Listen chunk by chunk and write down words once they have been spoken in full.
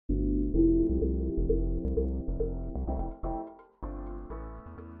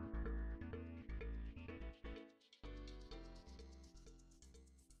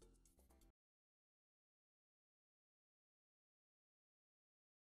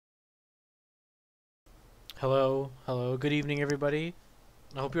Hello, hello, good evening everybody.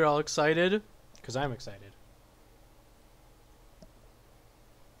 I hope you're all excited, because I'm excited.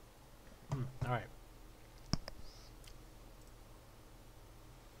 Alright.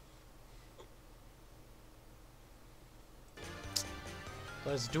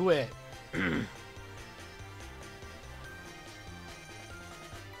 Let's do it.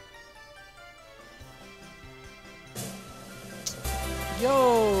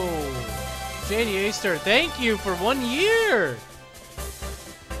 Yo! Jdaster, thank you for 1 year!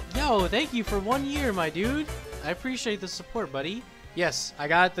 Yo, thank you for 1 year, my dude. I appreciate the support, buddy. Yes, I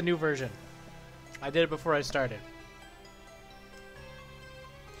got the new version. I did it before I started.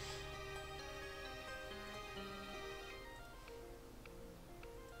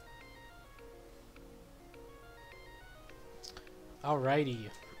 Alrighty.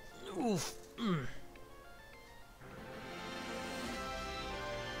 Oof.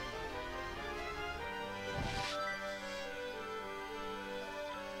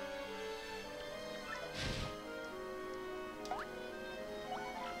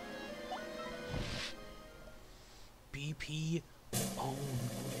 BP own.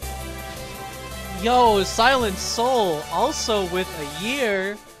 Yo, Silent Soul, also with a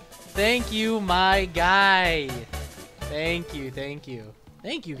year. Thank you, my guy. Thank you, thank you.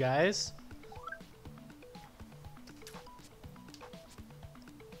 Thank you, guys.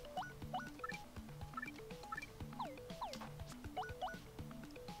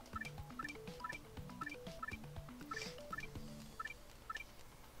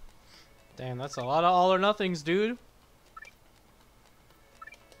 Damn, that's a lot of all or nothings, dude.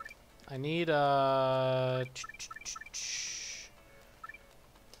 I need to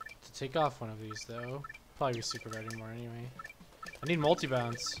take off one of these though. Probably be super guarding more anyway. I need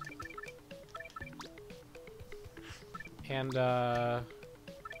multi-bounce. And I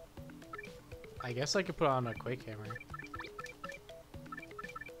guess I could put on a Quake Hammer.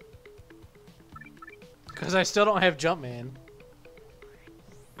 Cause I still don't have Jumpman.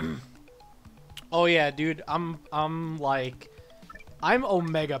 Oh yeah, dude, I'm like I'm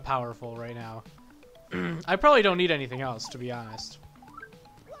omega powerful right now. I probably don't need anything else, to be honest.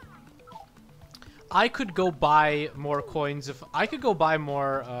 I could go buy more coins if I could go buy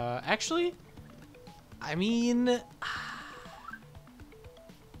more. Actually, I mean,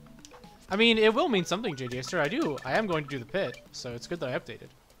 it will mean something, Jdaster. I am going to do the pit, so it's good that I updated.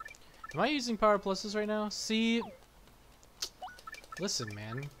 Am I using power pluses right now? See, listen,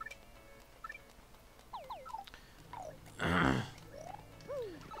 man.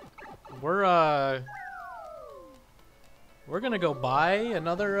 We're gonna go buy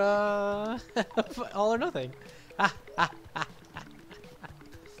another all or nothing.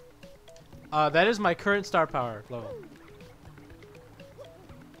 That is my current star power level.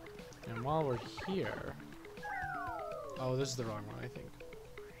 And while we're here, oh, this is the wrong one, I think.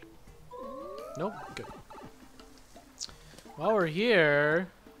 Nope, good. While we're here,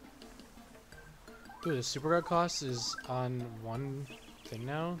 dude, the super guard cost is on one thing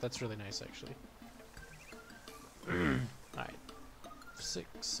now. That's really nice, actually. Alright. 6,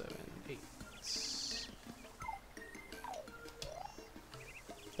 7, 8.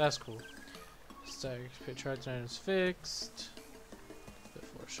 That's cool. Static pit charge is fixed.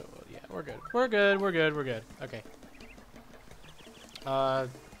 Before shovel. Yeah, we're good. We're good. We're good. We're good. Okay. Oh.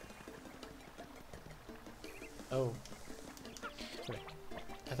 Wait.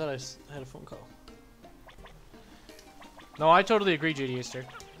 I thought I had a phone call. No, I totally agree, Jdaster.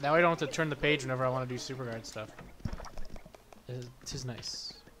 Now I don't have to turn the page whenever I want to do super guard stuff. It is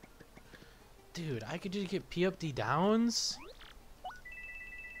nice. Dude, I could just get P up D downs?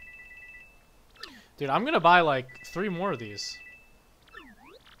 Dude, I'm gonna buy like 3 more of these.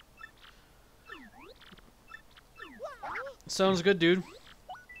 Sounds good, dude.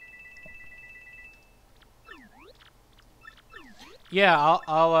 Yeah,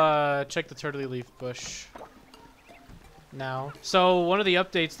 I'll check the turtley leaf bush now. So one of the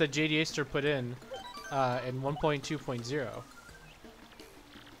updates that Jdaster put in 1.2.0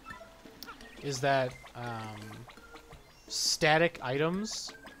 is that static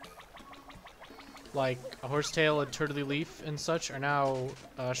items like a horsetail and turtley leaf and such are now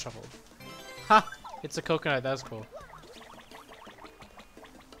shuffled. Ha! It's a coconut. That's cool.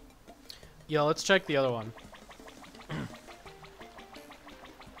 Yeah, let's check the other one.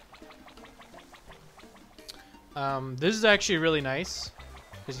 This is actually really nice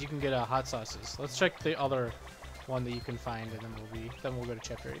because you can get hot sauces. Let's check the other one that you can find, and then we'll go to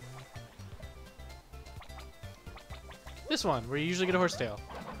chapter 8. This one, where you usually get a horsetail.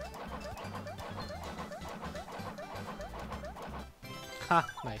 Ha,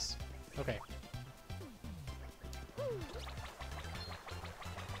 nice. Okay.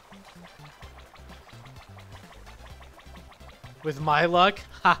 With my luck?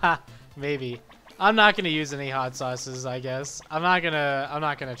 Haha, maybe. I'm not gonna use any hot sauces, I guess. I'm not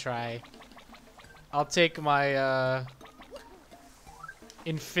gonna try. I'll take my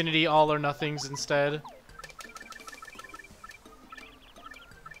infinity all or nothings instead.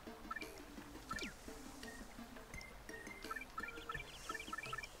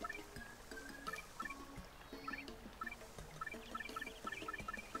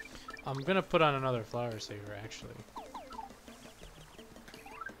 I'm gonna put on another flower saver, actually.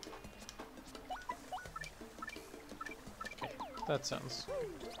 Okay, that sounds good.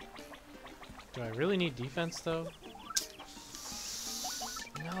 Do I really need defense, though?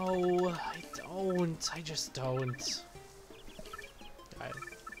 No, I don't. I just don't. Alright.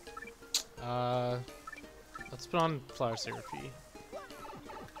 Let's put on flower saver P.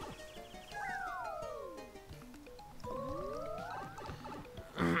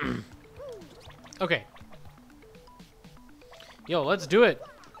 Okay. Yo, let's do it.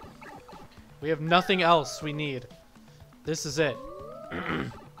 We have nothing else we need. This is it.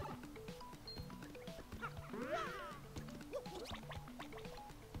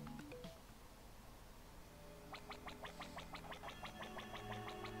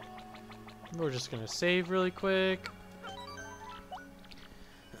 We're just gonna save really quick.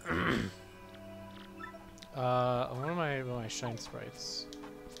 What are my shine sprites?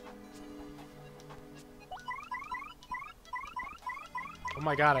 Oh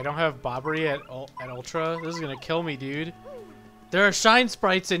my god, I don't have Bobbery at Ultra. This is gonna kill me, dude. There are shine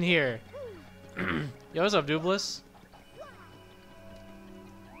sprites in here. Yo, what's up, Dublis?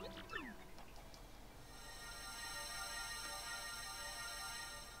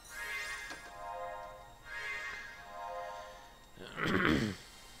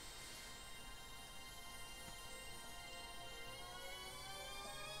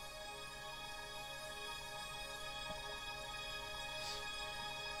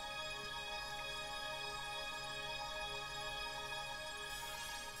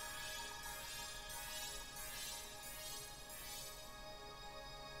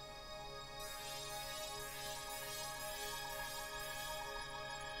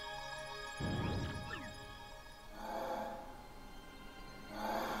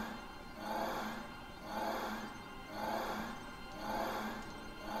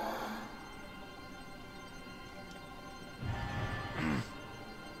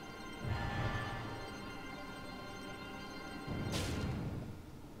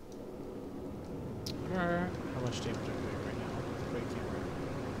 How much damage I'm doing right now with the Quake camera.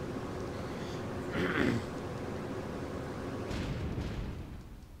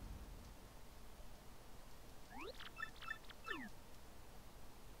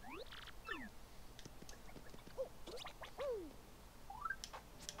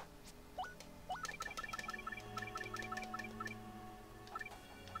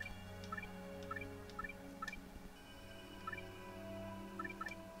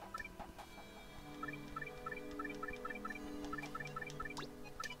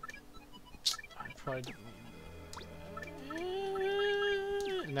 Probably don't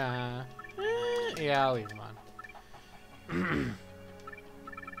need nah. Yeah, I'll leave them on.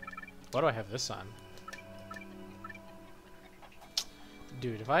 Why do I have this on?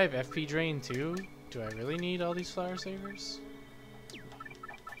 Dude, if I have FP drain too, do I really need all these flower savers?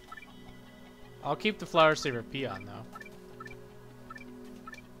 I'll keep the flower saver P on though.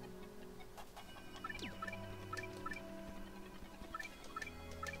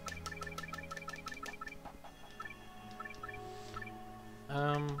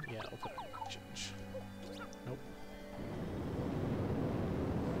 Yeah, I'll put a change. Nope.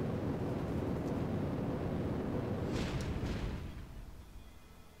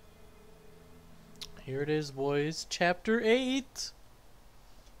 Here it is, boys. Chapter 8.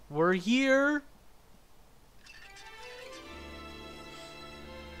 We're here.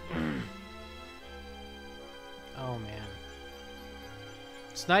 Oh, man.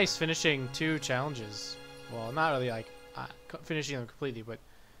 It's nice finishing 2 challenges. Well, not really like finishing them completely, but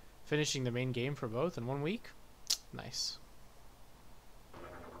finishing the main game for both in 1 week. Nice.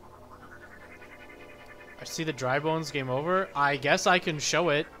 I see the dry bones game over. I guess I can show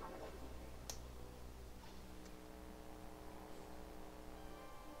it.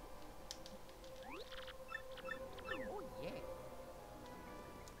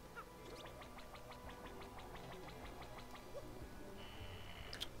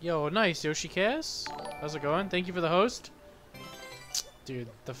 Yo, nice, Yoshi Cass. How's it going? Thank you for the host. Dude,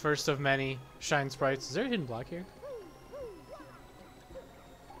 the first of many shine sprites. Is there a hidden block here?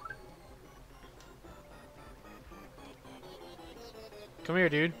 Come here,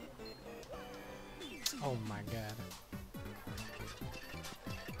 dude. Oh my god.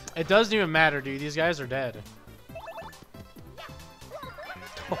 It doesn't even matter, dude. These guys are dead.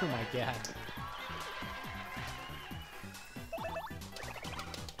 Oh my god.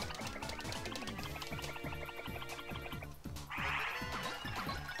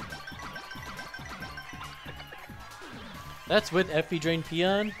 That's with FV Drain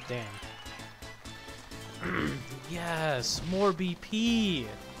Peon? Damn. Yes, more BP.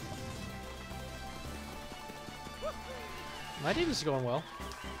 My team is going well.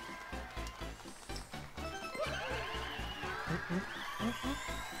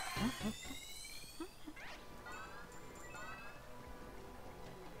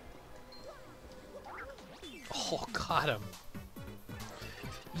 Oh, got him.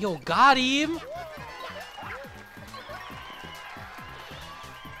 Yo, got him.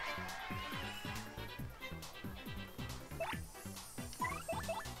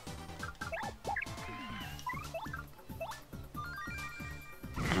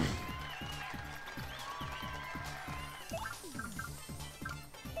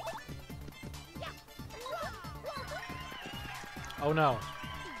 Oh no.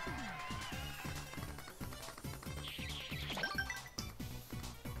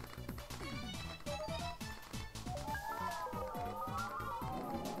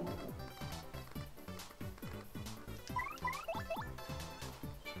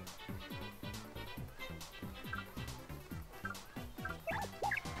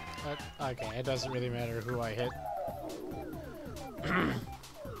 Okay, it doesn't really matter who I hit.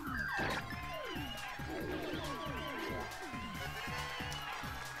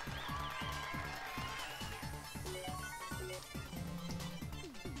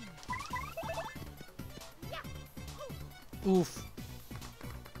 Oof.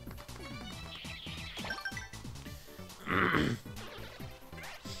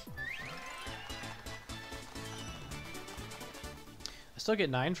 I still get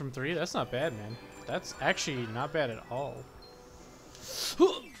 9 from 3. That's not bad, man. That's actually not bad at all.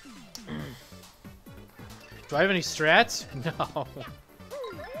 Do I have any strats? No.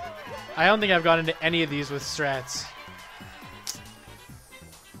 I don't think I've gone into any of these with strats.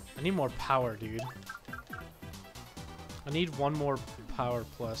 I need more power, dude. I need one more power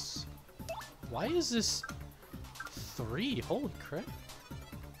plus. Why is this 3? Holy crap.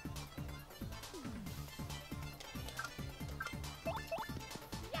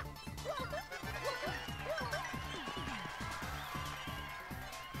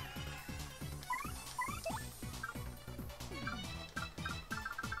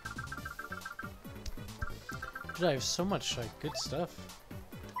 Dude, I have so much like good stuff.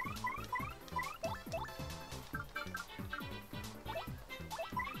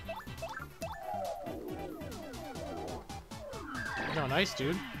 No, nice,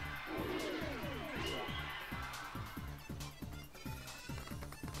 dude.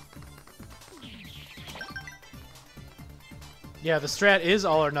 Yeah, the strat is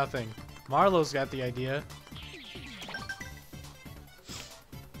all or nothing. Marlo's got the idea.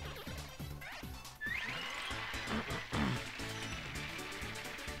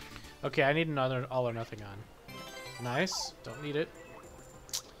 Okay, I need another all or nothing on. Nice. Don't need it.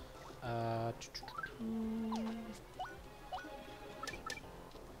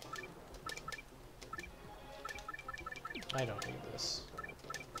 I don't need this.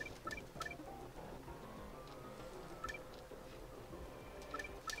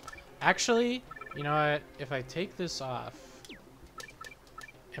 Actually, you know what? If I take this off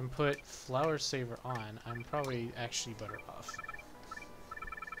and put Flower Saver on, I'm probably actually better off.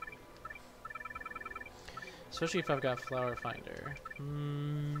 Especially if I've got Flower Finder.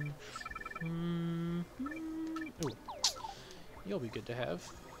 Ooh. You'll be good to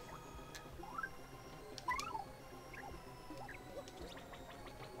have.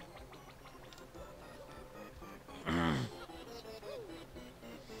 I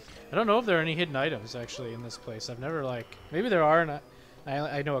don't know if there are any hidden items actually in this place. I've never like, maybe there are, and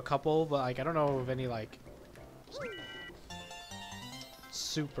I know a couple, but like I don't know of any like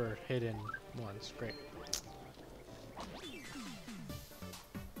super hidden ones. Great.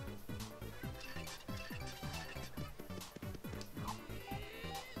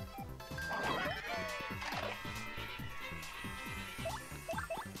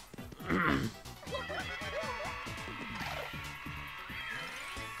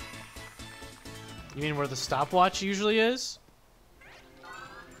 You mean where the stopwatch usually is?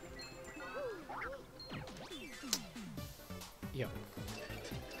 Yo.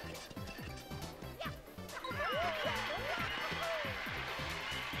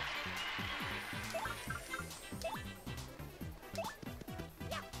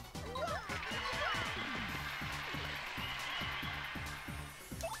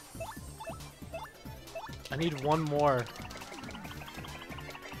 I need one more.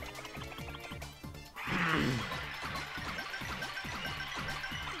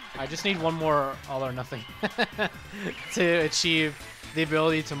 I just need one more all or nothing to achieve the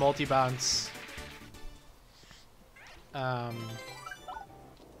ability to multi-bounce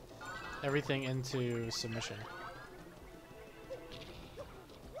everything into submission.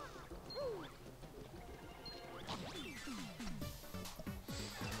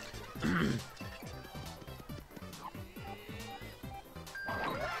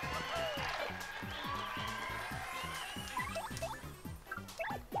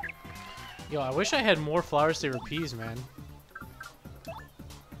 Yo, I wish I had more Flower Saver Peas, man.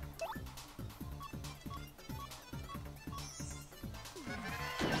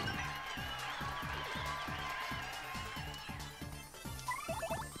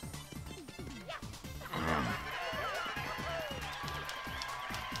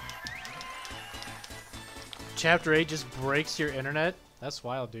 Chapter 8 just breaks your internet? That's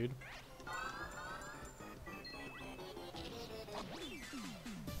wild, dude.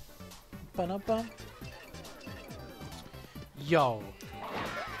 Ba-da-bum. Yo.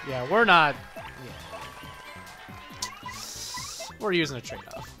 Yeah, we're not... Yeah. We're using a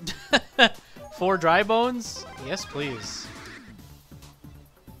trade-off. 4 dry bones? Yes, please.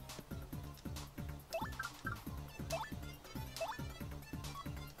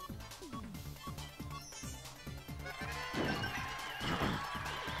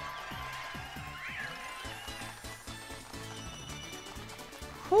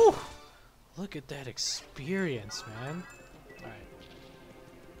 Whew. Look at that experience, man. Alright.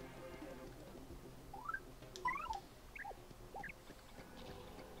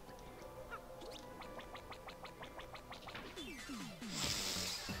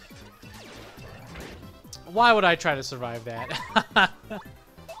 Why would I try to survive that?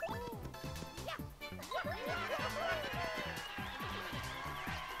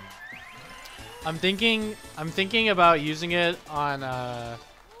 I'm thinking about using it on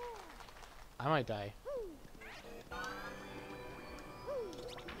I might die.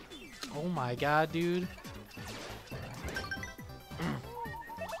 Oh my god, dude.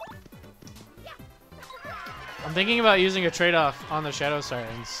 I'm thinking about using a trade-off on the Shadow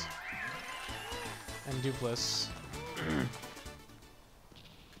Sirens and Dupless.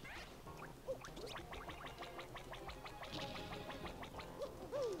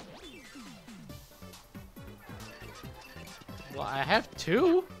 Well, I have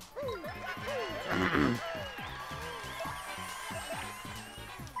 2.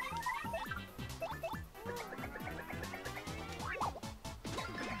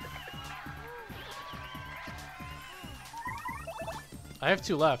 I have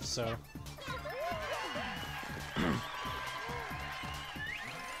 2 left, so.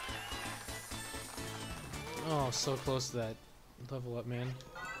 Oh, so close to that level up, man.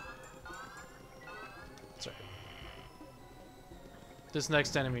 Sorry. This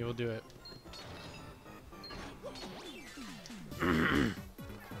next enemy will do it.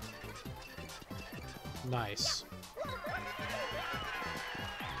 Nice.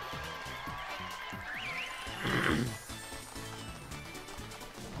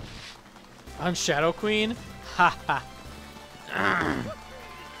 On Shadow Queen? Haha.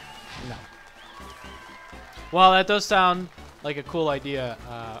 No. Well, that does sound like a cool idea.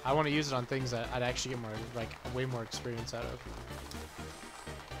 I want to use it on things that I'd actually get more, like, way more experience out of.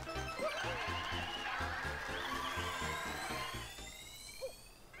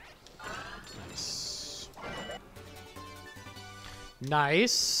 Nice.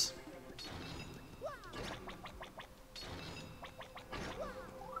 Nice.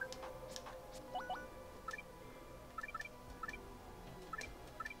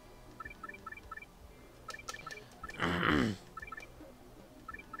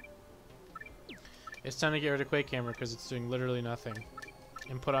 It's time to get rid of Quake Hammer because it's doing literally nothing.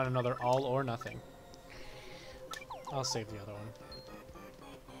 And put on another all or nothing. I'll save the other one.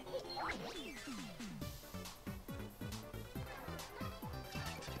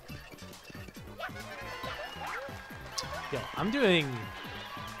 Yo, I'm doing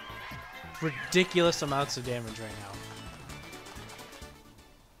ridiculous amounts of damage right now.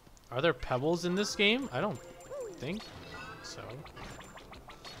 Are there pebbles in this game? I don't think so.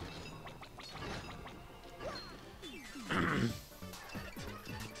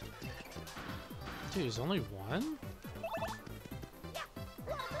 Dude, there's only one?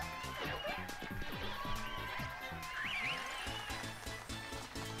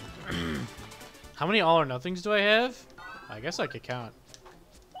 How many all or nothings do I have? I guess I could count.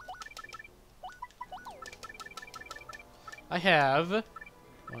 I have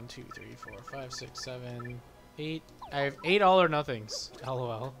 1, 2, 3, 4, 5, 6, 7, I have 8 all or nothings.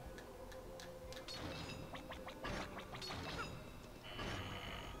 LOL.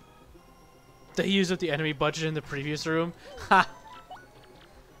 They used up the enemy budget in the previous room. Ha!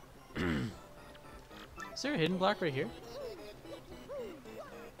 Is there a hidden block right here?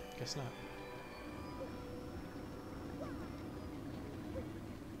 Guess not.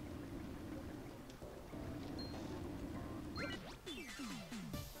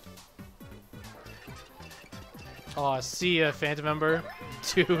 Oh, see ya, Phantom member.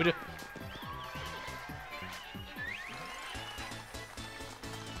 Dude.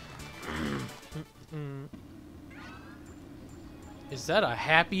 Is that a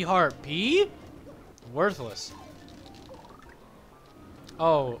happy heart, P? Worthless.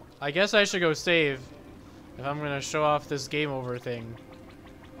 Oh, I guess I should go save if I'm gonna show off this game over thing.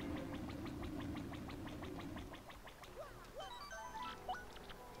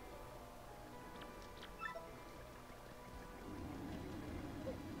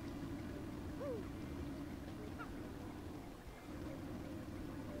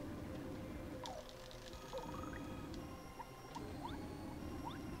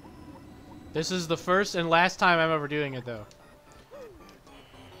 This is the first and last time I'm ever doing it, though.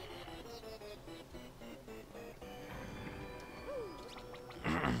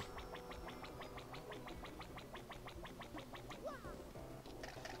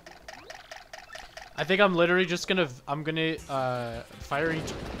 I think I'm literally just gonna, fire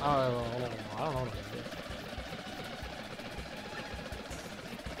each, I don't know.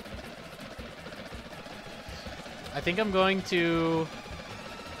 I think I'm going to...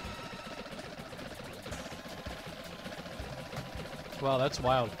 Wow, that's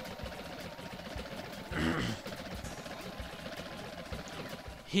wild.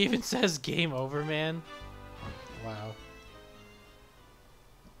 He even says game over, man. Wow.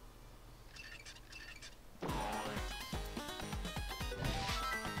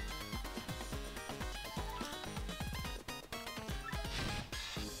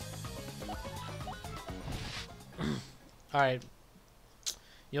 Alright.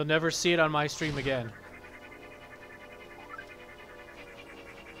 You'll never see it on my stream again.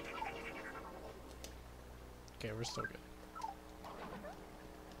 Okay, we're still good.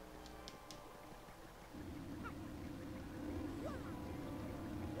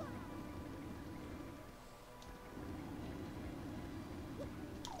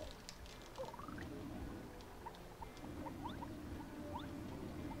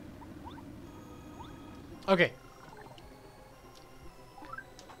 Okay.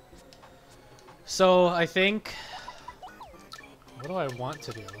 So, I think... What do I want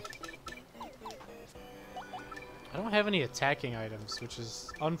to do? I don't have any attacking items, which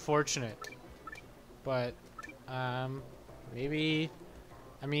is unfortunate. But, maybe...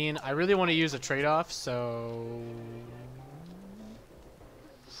 I mean, I really want to use a trade-off, so...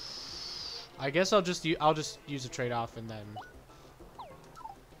 I guess I'll just use a trade-off and then...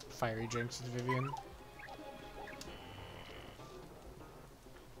 Fiery Drinks with Vivian.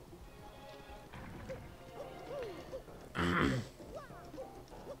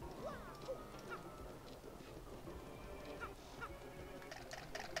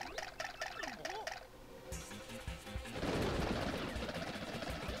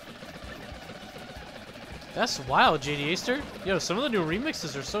 That's wild, Jdaster. Yo, some of the new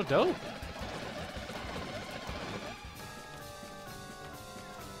remixes are so dope.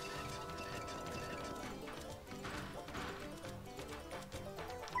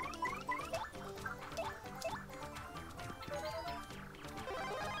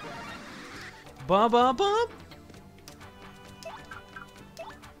 Bum bum bum.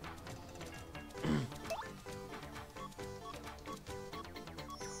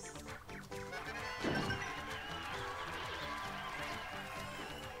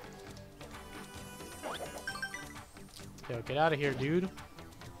 Yo, get out of here, dude.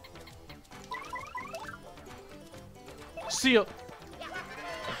 See ya.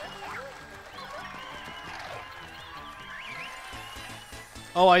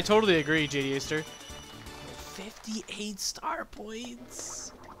 Oh, I totally agree, Jdaster. 58 star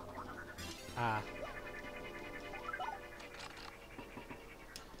points. Ah.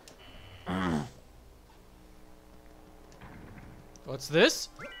 What's this?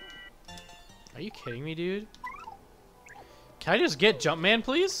 Are you kidding me, dude? Can I just get Jumpman,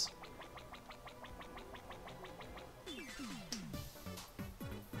 please?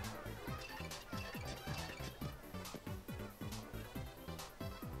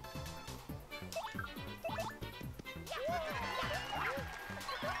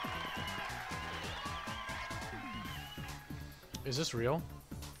 Is this real?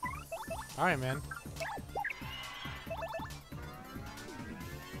 Alright, man.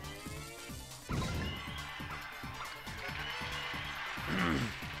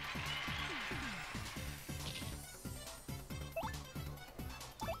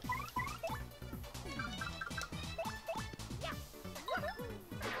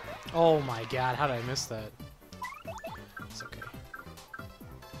 Oh my god, how did I miss that? It's okay.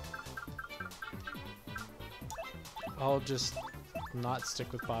 I'll just not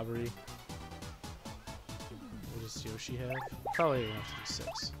stick with Bobbery. What does Yoshi have? Probably enough to do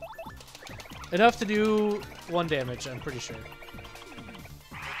 6. Enough to do 1 damage, I'm pretty sure.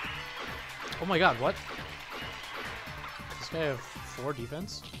 Oh my god, what? Does this guy have 4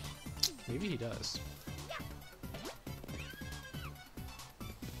 defense? Maybe he does.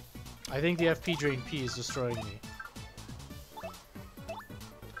 I think the FP Drain P is destroying me.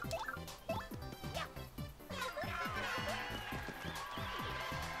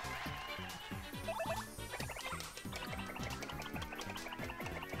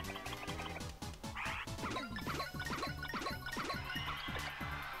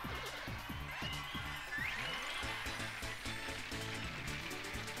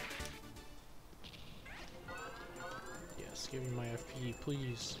 Yes, give me my FP,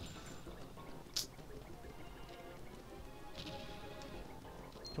 please.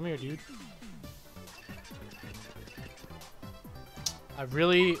 Come here, dude. I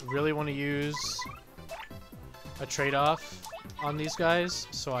really want to use a trade-off on these guys,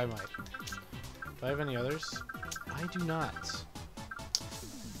 so I might. Do I have any others? I do not.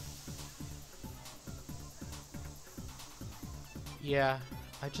 Yeah,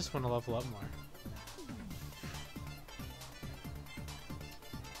 I just want to level up more.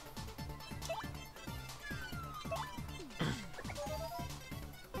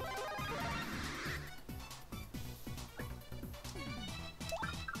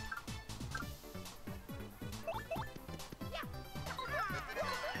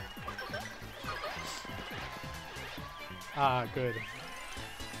 Ah, good.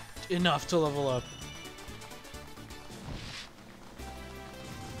 Enough to level up.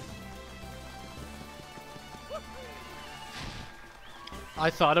 I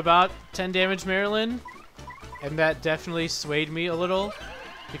thought about 10 damage Marilyn, and that definitely swayed me a little,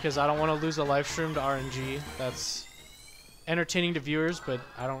 because I don't want to lose a live stream to RNG. That's entertaining to viewers, but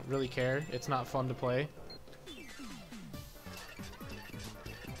I don't really care. It's not fun to play.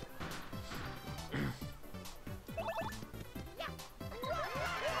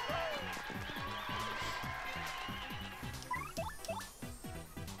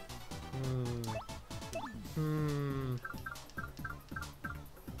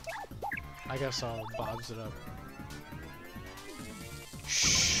 I guess I'll bobs it up.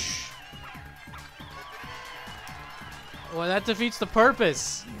 Shh. Well, that defeats the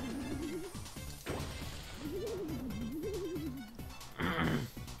purpose. I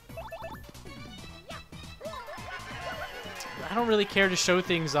don't really care to show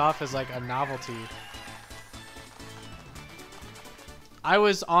things off as like a novelty. I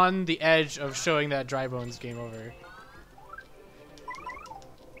was on the edge of showing that Dry Bones game over.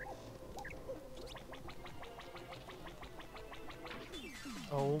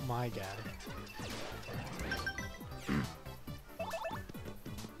 Oh my god.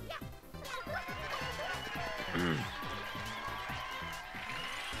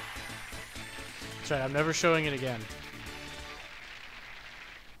 That's right, I'm never showing it again.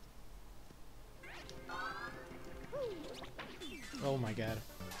 Oh my god.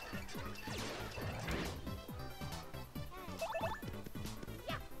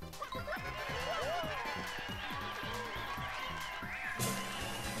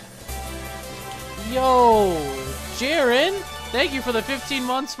 Yo, Jaren, thank you for the 15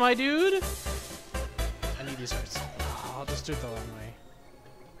 months, my dude. I need these hearts. Oh, I'll just do it the long way.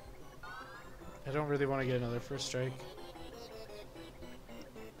 I don't really want to get another first strike.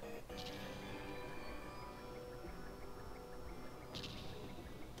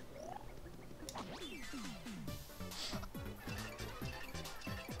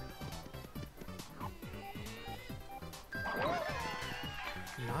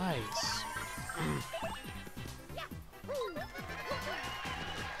 Nice.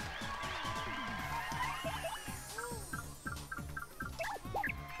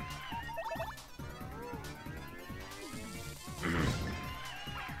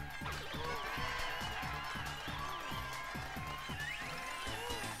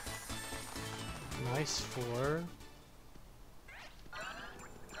 Nice 4.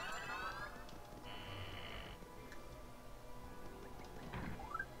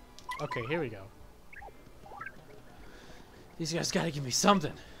 Okay, here we go. These guys gotta give me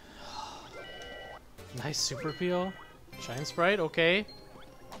something. Nice super peel. Shine sprite, okay.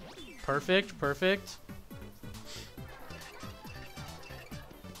 Perfect, perfect.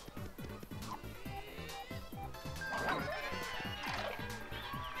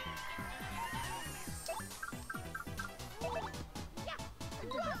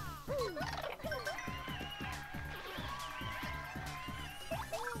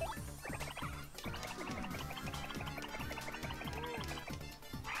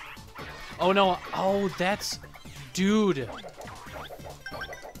 Oh no, oh that's... Dude.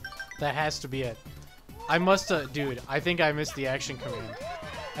 That has to be it. I must've... Dude, I think I missed the action command.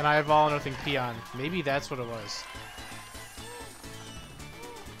 And I have all or nothing peon. Maybe that's what it was.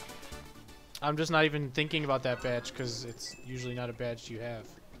 I'm just not even thinking about that badge because it's usually not a badge you have.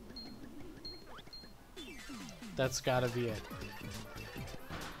 That's gotta be it.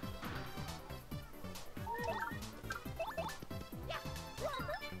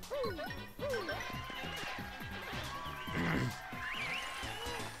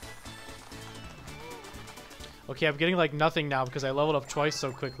 Okay, I'm getting like nothing now because I leveled up twice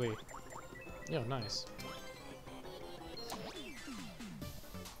so quickly. Yeah, nice.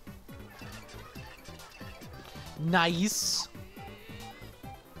 Nice.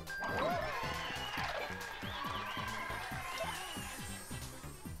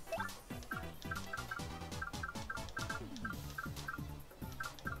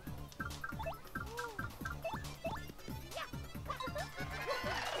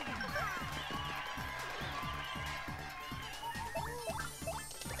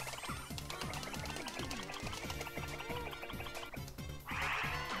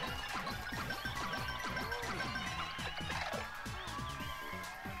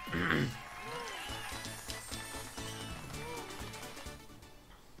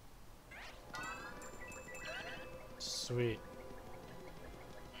 Sweet.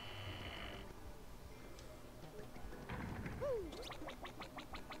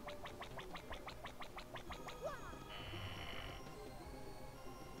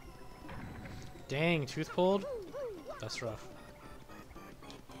 Dang, tooth pulled? That's rough.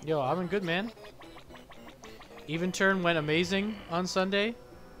 Yo, I'm in good, man. Even turn went amazing on Sunday.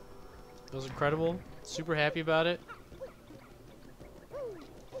 It was incredible. Super happy about it.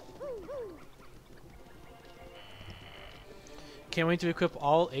 Can't wait to equip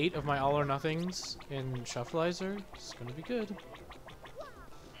all 8 of my all or nothings in Shufflizer. It's gonna be good.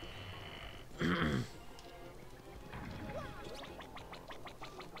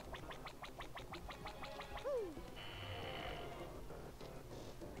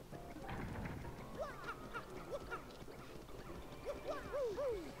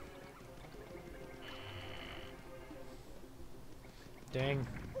 Dang.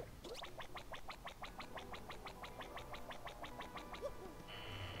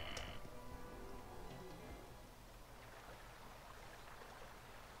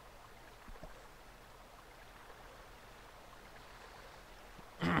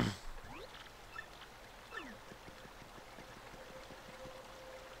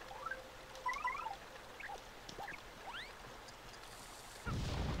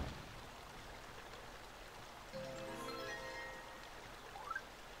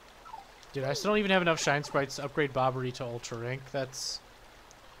 Dude, I still don't even have enough shine sprites to upgrade Bobbery to ultra rank. That's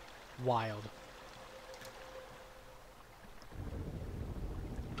wild.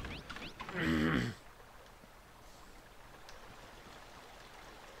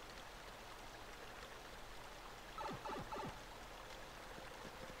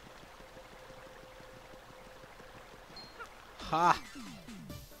 Ha!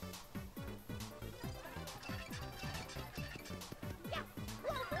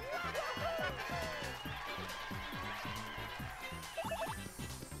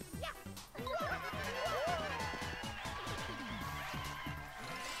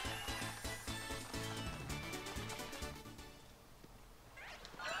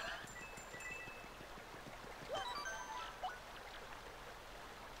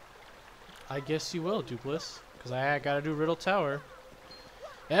 I guess you will, Dupless, because I gotta do Riddle Tower.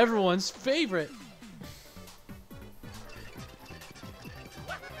 Everyone's favorite!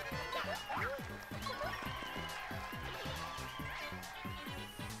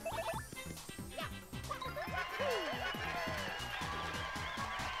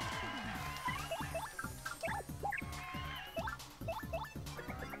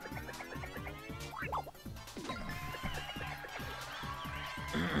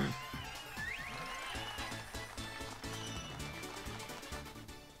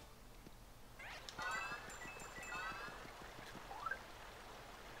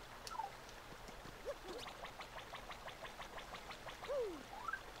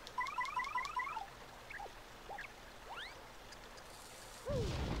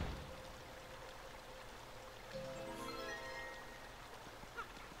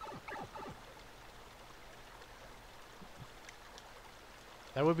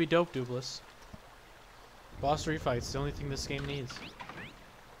 That would be dope, Dupless. Boss refights, the only thing this game needs.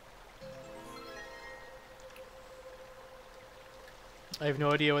 I have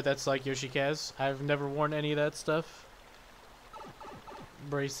no idea what that's like, Yoshikaz. I've never worn any of that stuff.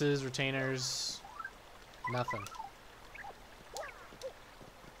 Braces, retainers, nothing.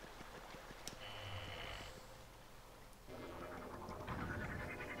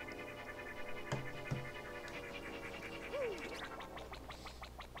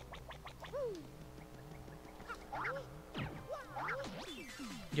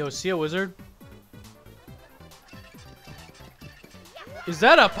 Yo, see a wizard? Is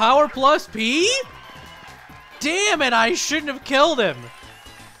that a power plus P? Damn it, I shouldn't have killed him.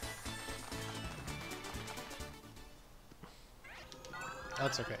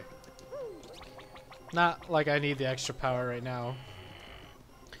 That's okay. Not like I need the extra power right now.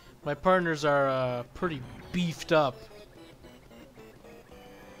 My partners are pretty beefed up.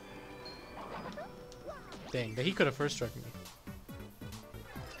 Dang, he could have first struck me.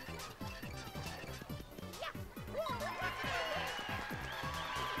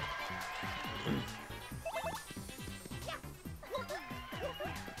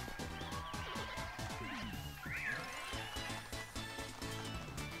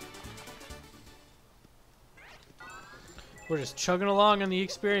 We're just chugging along on the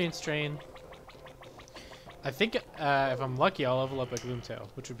experience train. I think if I'm lucky, I'll level up a Gloomtail,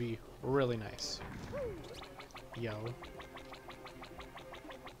 which would be really nice. Yo.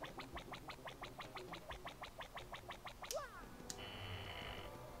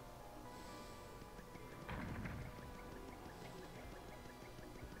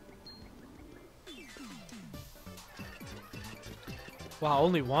 Wow,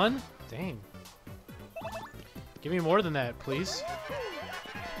 only one? Dang. Give me more than that, please.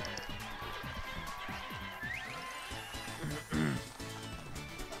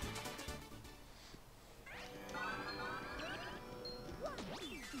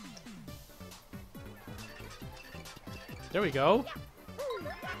 There we go.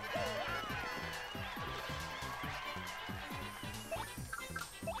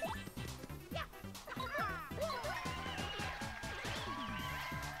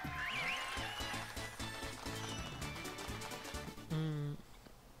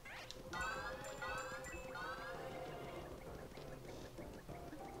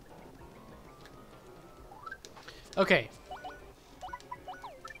 Okay.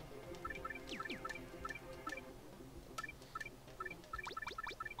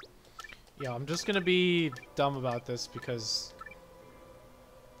 Yeah, I'm just gonna be dumb about this because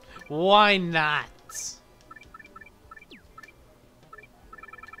why not?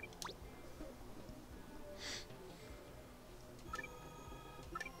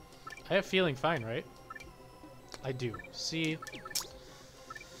 I have feeling fine, right? I do. See?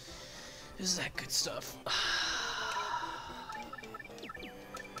 This is that good stuff.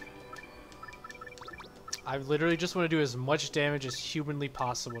 I literally just want to do as much damage as humanly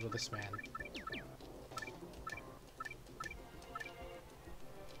possible to this man.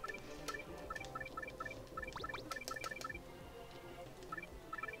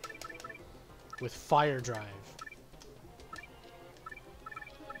 With fire drive.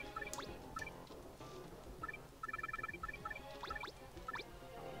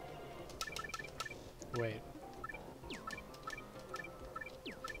 Wait.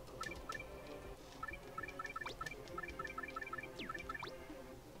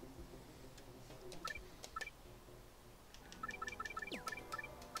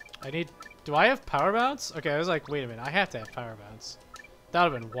 Do I have power bounce? Okay, I was like, wait a minute, I have to have power bounce. That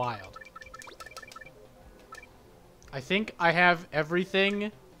would have been wild. I think I have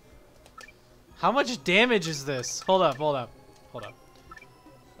everything. How much damage is this? Hold up.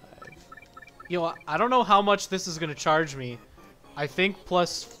 Yo, I don't know how much this is gonna charge me. I think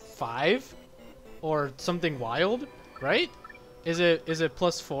 +5 or something wild, right? Is it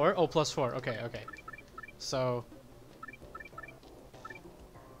 +4? Oh, +4. Okay. So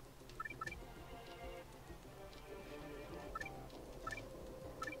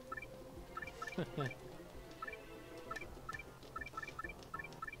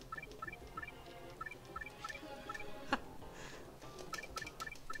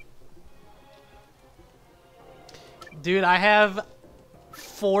dude, I have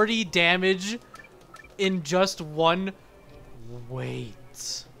 40 damage in just one.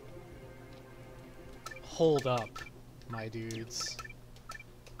 Wait. Hold up, my dudes.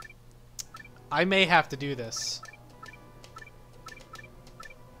 I may have to do this.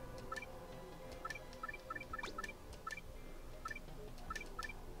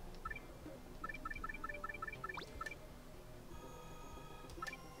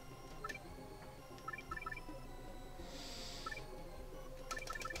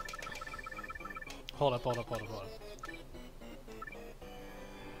 Hold up.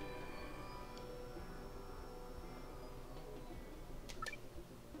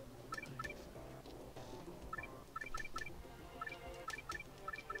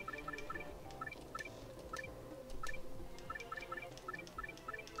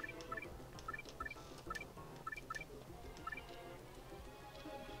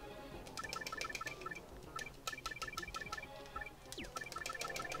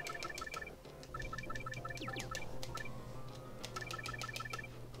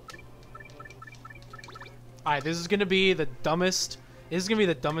 Alright, this is gonna be the dumbest. This is gonna be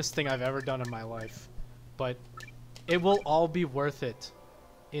the dumbest thing I've ever done in my life. But it will all be worth it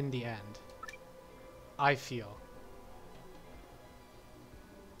in the end. I feel.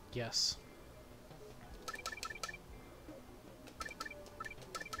 Yes.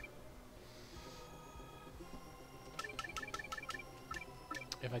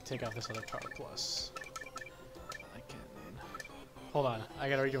 If I take off this other power plus, I can. Hold on, I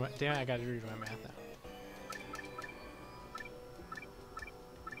gotta redo my. Damn it, I gotta redo my math now.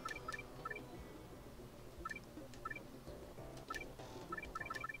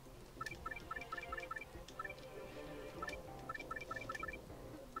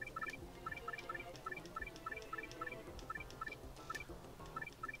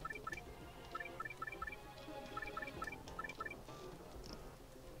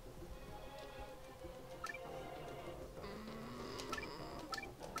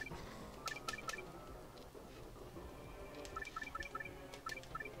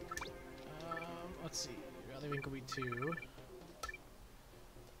 Let's see. Rally Wink will be 2.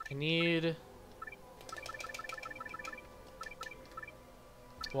 I need.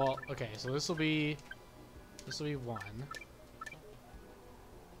 Well, okay. So this will be 1.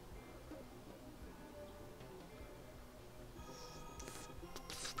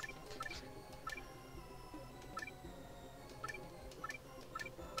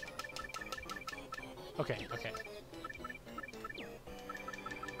 Okay. Okay.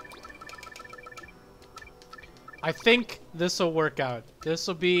 I think this will work out. This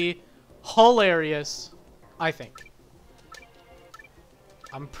will be hilarious, I think.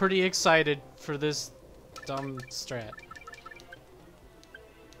 I'm pretty excited for this dumb strat.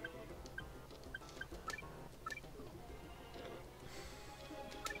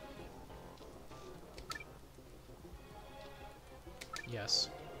 Yes,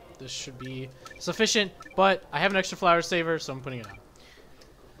 this should be sufficient, but I have an extra flower saver, so I'm putting it on.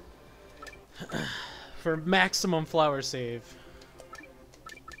 For maximum flower save.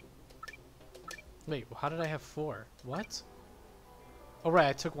 Wait, how did I have 4? What? Oh right,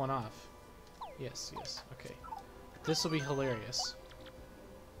 I took one off. Yes, yes, okay. This will be hilarious.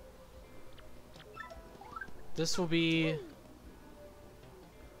 This will be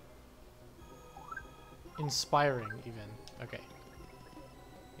inspiring even. Okay.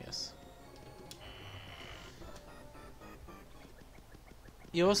 Yes.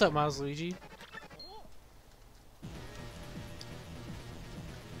 Yo, what's up, Miles Luigi?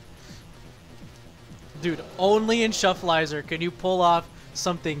 Dude, only in Shufflizer can you pull off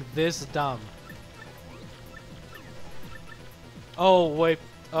something this dumb. Oh, wait.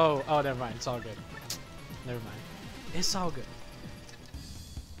 Oh, never mind. It's all good. Never mind. It's all good.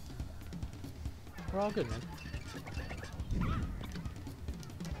 We're all good, man.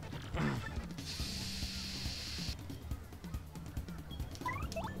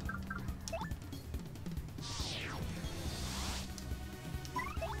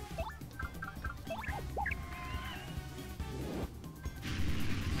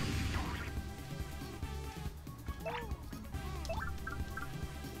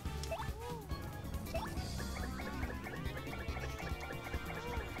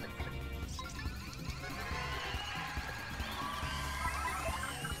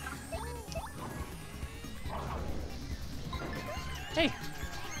 Hey.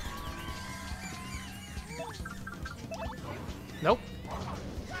 Nope.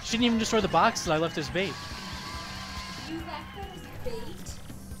 She didn't even destroy the box that I left as bait. You left that as bait?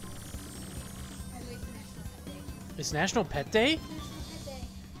 It's National Pet Day? National Pet Day.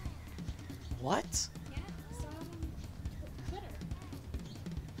 What? Yeah, I saw it on Twitter.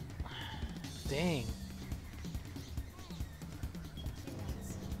 Dang.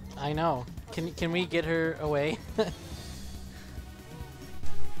 I know. Can we get her away?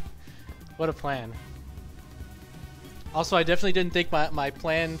 What a plan. Also, I definitely didn't think my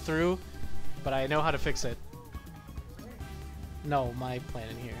plan through, but I know how to fix it. No, my plan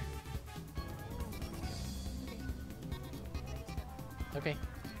in here. Okay.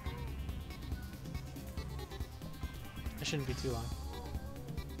 It shouldn't be too long.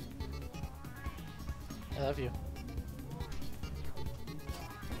 I love you.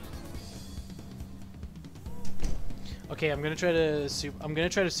 Okay, I'm gonna try to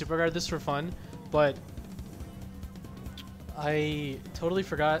super guard this for fun, but I totally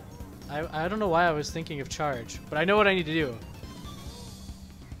forgot. I don't know why I was thinking of charge, but I know what I need to do.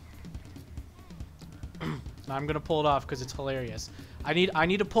 I'm gonna pull it off because it's hilarious. I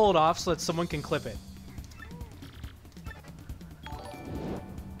need to pull it off so that someone can clip it.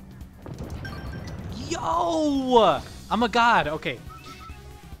 Yo! I'm a god. Okay.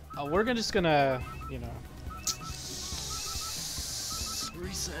 We're just gonna, you know.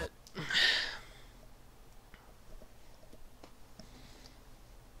 Reset.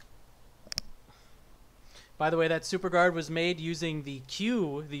 By the way, that super guard was made using the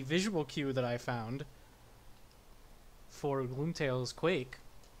cue, the visual cue that I found for Gloomtail's Quake.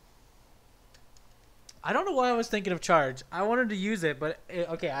 I don't know why I was thinking of charge. I wanted to use it, but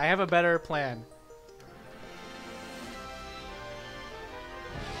okay, I have a better plan.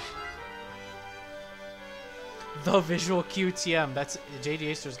 The visual QTM. That's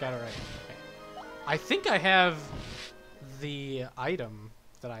Jdaster's got it right. Okay. I think I have the item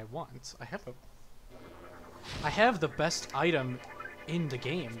that I want. I have the best item in the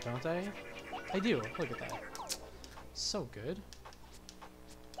game, don't I? I do. Look at that. So good.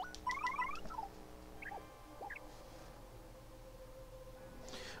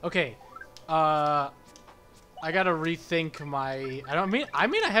 Okay. I gotta rethink my. I mean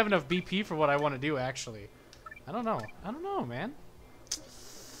I have enough BP for what I want to do actually. I don't know, man.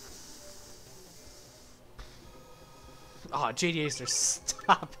 Oh, Jdaster,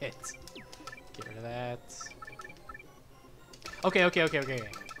 stop it. Get rid of that. Okay.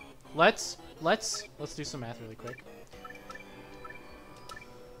 Let's do some math really quick.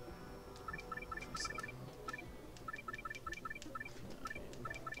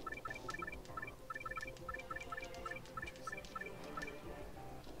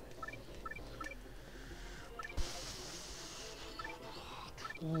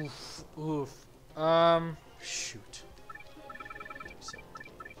 Oof. Shoot.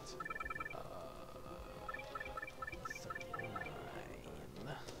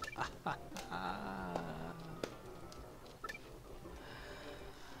 39.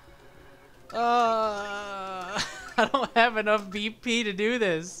 I don't have enough BP to do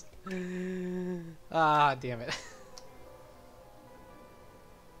this. Ah, damn it.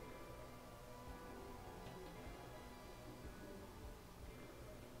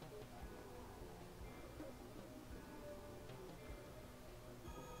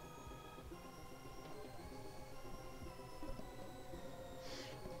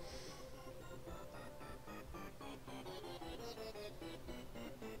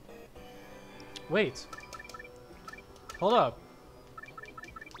 Wait. Hold up.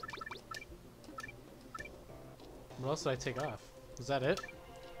 What else did I take off? Was that it?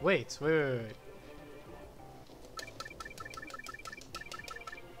 Wait.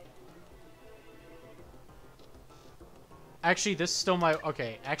 Actually, this still might...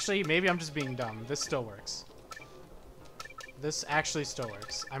 Okay, actually, maybe I'm just being dumb. This still works. This actually still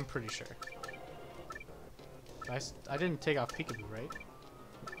works. I'm pretty sure. I didn't take off peekaboo, right?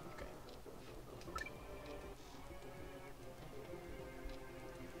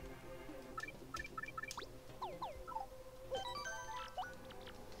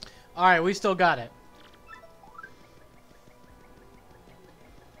 Alright, we still got it.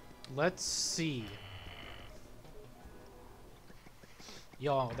 Let's see.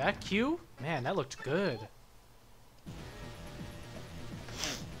 Yo, that Q? Man, that looked good.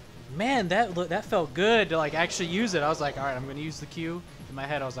 Man, that felt good to like actually use it. I was like, alright, I'm gonna use the Q. In my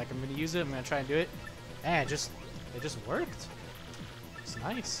head, I was like, I'm gonna use it. I'm gonna try and do it. Man, it just worked. It's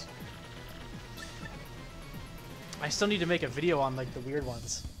nice. I still need to make a video on like the weird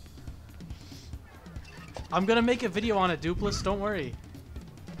ones. I'm gonna make a video on a dupless, don't worry.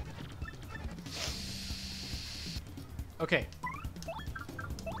 Okay.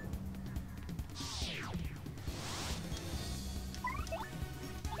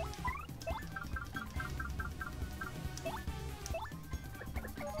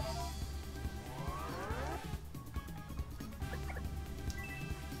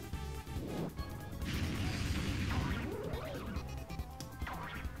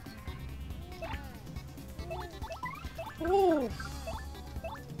 Ooh.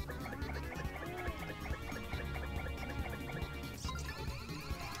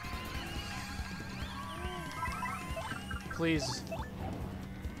 Please.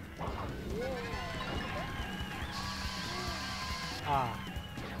 Ah.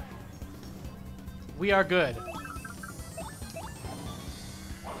 We are good.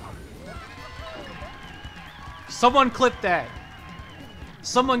 Someone clip that.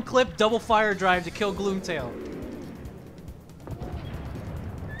 Someone clip double fire drive to kill Gloomtail.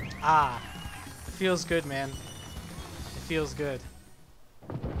 Ah. Feels good, man. It feels good.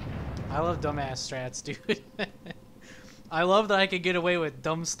 I love dumbass strats, dude. I love that I can get away with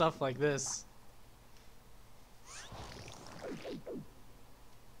dumb stuff like this.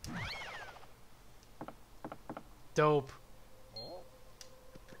 Dope.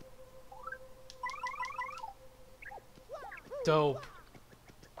 Dope.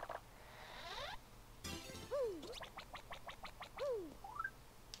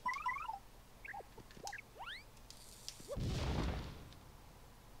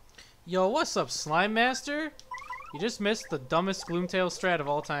 Yo, what's up, Slime Master? You just missed the dumbest Gloomtail strat of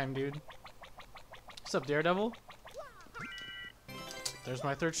all time, dude. What's up, Daredevil? There's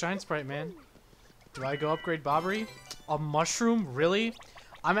my third shine sprite, man. Do I go upgrade Bobbery? A mushroom? Really?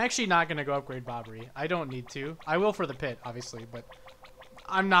 I'm actually not gonna go upgrade Bobbery. I don't need to. I will for the pit, obviously, but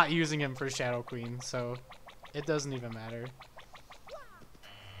I'm not using him for Shadow Queen, so it doesn't even matter.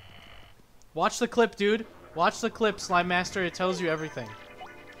 Watch the clip, dude. Watch the clip, Slime Master. It tells you everything.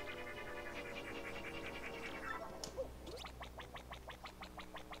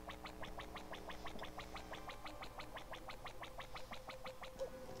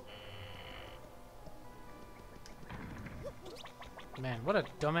 Man, what a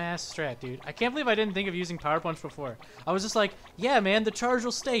dumbass strat, dude. I can't believe I didn't think of using Power Punch before. I was just like, yeah, man, the charge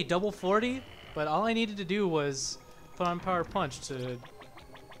will stay double 40, but all I needed to do was put on Power Punch to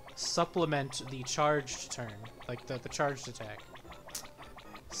supplement the charged turn, like the charged attack.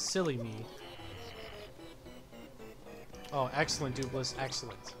 Silly me. Oh, excellent, Dupless,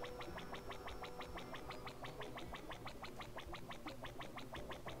 excellent.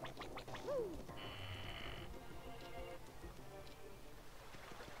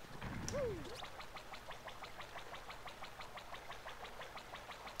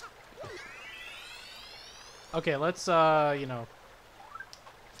 Okay, let's, you know.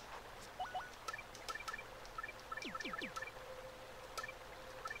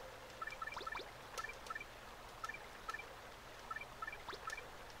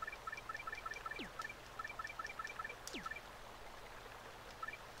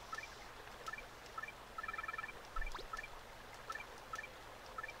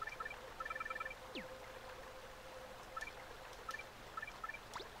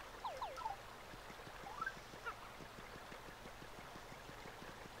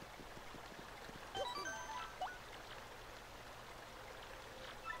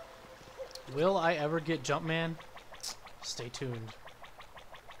 Will I ever get Jumpman? Stay tuned.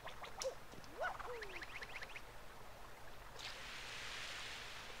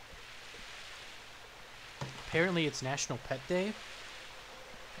 Apparently it's National Pet Day.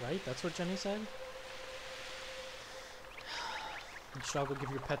 Right? That's what Jenny said? You should all go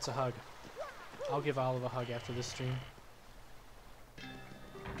give your pets a hug. I'll give Olive a hug after this stream.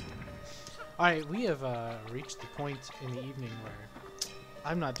 Alright, we have reached the point in the evening where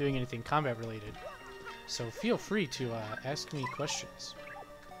I'm not doing anything combat related, so feel free to ask me questions.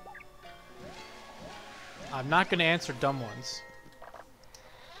 I'm not going to answer dumb ones.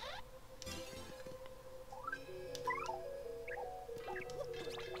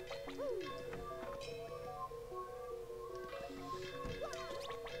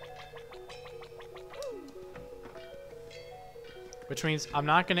 Which means I'm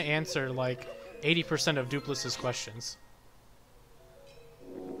not going to answer like 80% of Dupless's questions.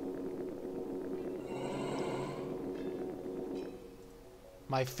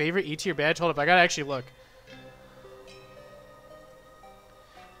 My favorite E tier badge? Hold up, I gotta actually look.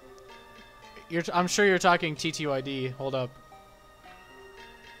 I'm sure you're talking TTYD. Hold up.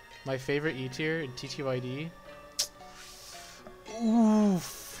 My favorite E tier in TTYD?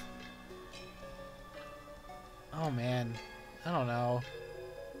 Oof. Oh man. I don't know.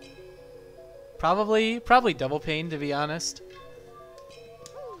 Probably Double Pain, to be honest.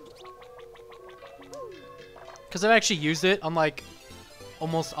 Because I've actually used it, unlike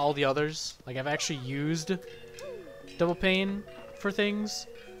almost all the others. Like, I've actually used Double Pain for things.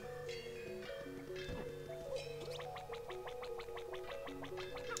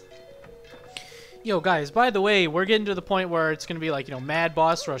 Yo, guys, by the way, we're getting to the point where it's going to be like, you know, mad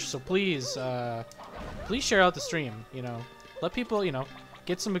boss rush, so please, please share out the stream, you know. Let people, you know,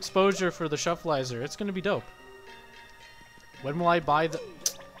 get some exposure for the Shufflizer. It's going to be dope. When will I buy the...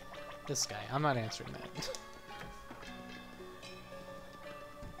 This guy. I'm not answering that.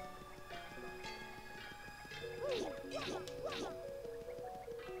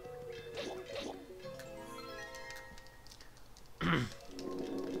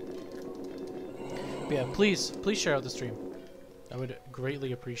 But yeah, please share out the stream. I would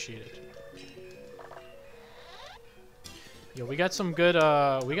greatly appreciate it. Yo, we got some good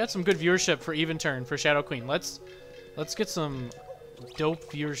viewership for Even Turn for Shadow Queen. Let's get some dope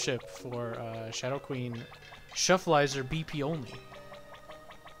viewership for Shadow Queen Shufflizer BP only.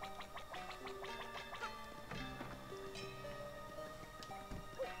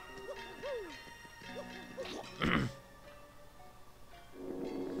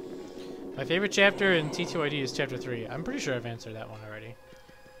 My favorite chapter in TTYD is chapter 3. I'm pretty sure I've answered that one already.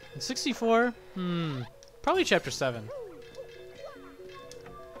 In 64? Probably chapter 7.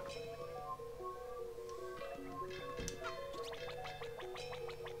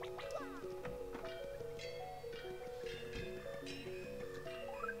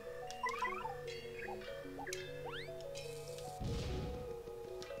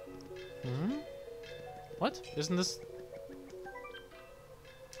 What? Isn't this...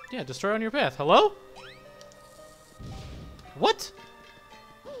 Yeah, destroy on your path. Hello? What?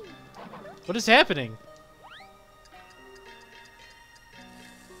 What is happening?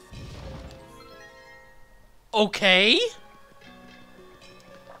 Okay.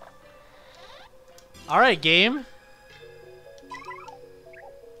 Alright, game.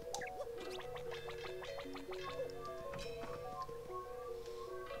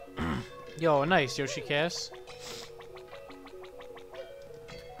 Yo, nice, Yoshi Cass.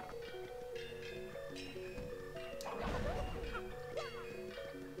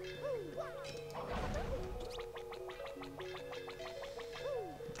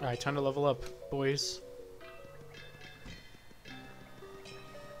 Alright, time to level up, boys.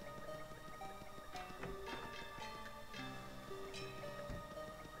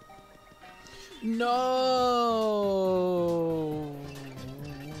 No!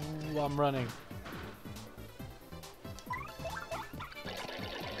 I'm running.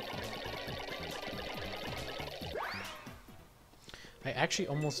 I actually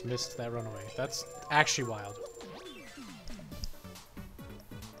almost missed that runaway. That's actually wild.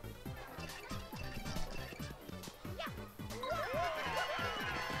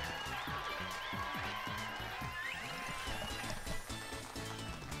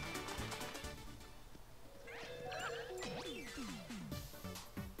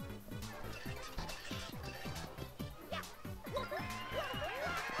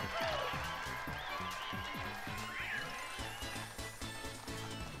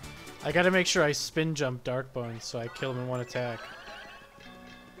 I gotta make sure I spin jump Darkbone so I kill him in one attack.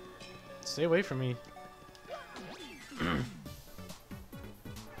 Stay away from me.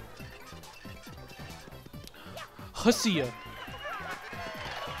 Hussia.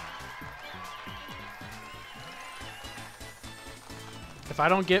 If I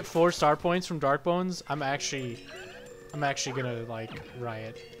don't get 4 star points from Darkbones, I'm actually gonna like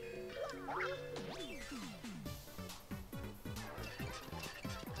riot.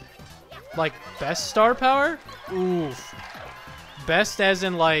 Like, best star power? Oof. Best as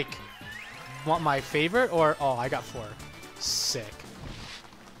in, like, want my favorite? Or, oh, I got 4. Sick.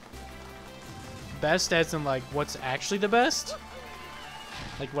 Best as in, like, what's actually the best?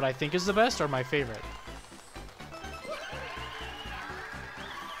 Like, what I think is the best or my favorite?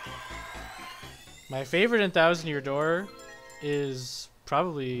 My favorite in Thousand Year Door is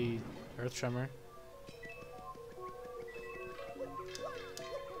probably Earth Tremor.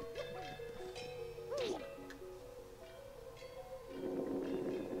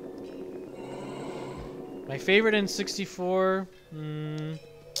 My favorite in 64,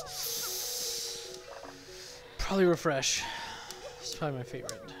 probably Refresh. It's probably my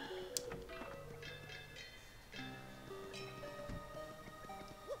favorite.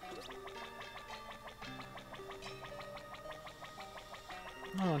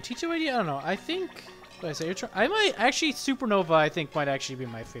 Oh, TTYD, I don't know. I think, what did I say? I might actually, Supernova, I think, might actually be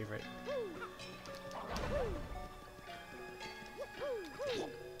my favorite.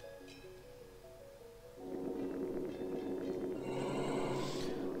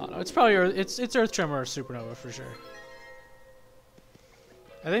 It's probably it's Earth Tremor or Supernova for sure.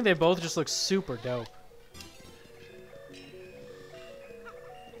 I think they both just look super dope.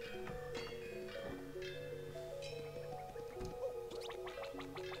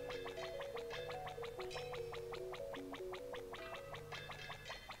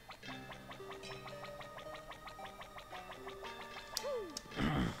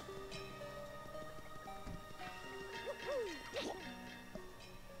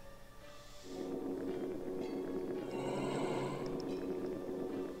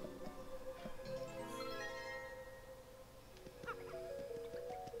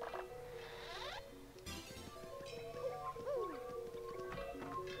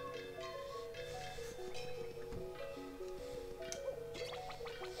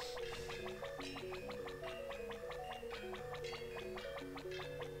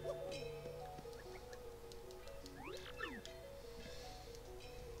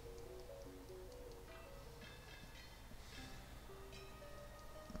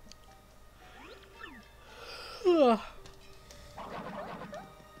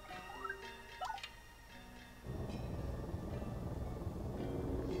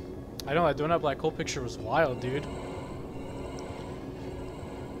 I know that donut black hole picture was wild, dude.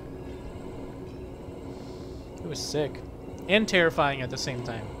 It was sick. And terrifying at the same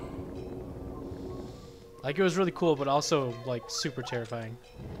time. Like, it was really cool, but also, like, super terrifying.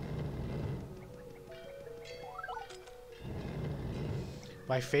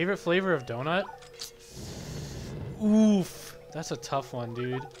 My favorite flavor of donut? Oof. That's a tough one,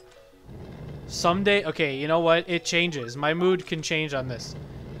 dude. Someday, okay, you know what? It changes. My mood can change on this.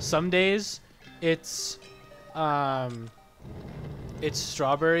 Some days, it's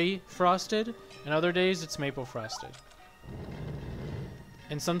strawberry frosted, and other days it's maple frosted.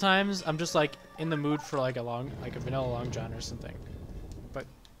 And sometimes I'm just like in the mood for like a vanilla Long John or something. But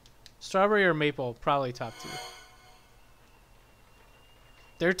strawberry or maple, probably top 2.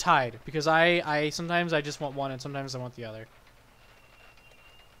 They're tied because I sometimes I just want one and sometimes I want the other.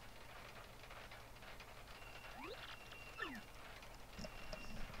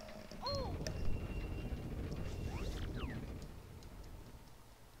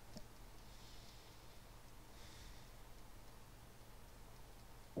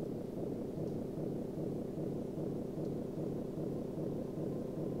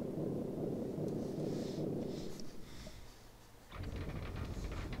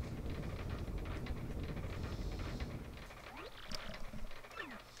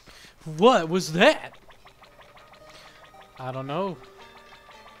 What was that? I don't know.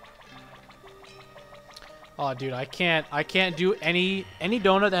 Oh, dude, I can't do any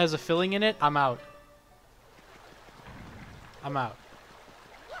donut that has a filling in it. I'm out. I'm out.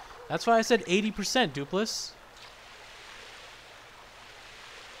 That's why I said 80%, Dupless.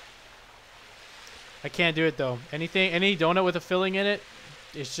 I can't do it though. Any donut with a filling in it,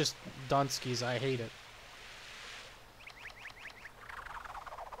 it's just Dunskies. I hate it.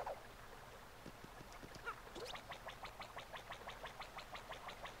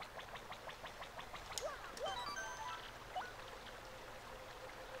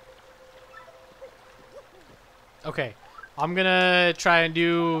 Okay, I'm gonna try and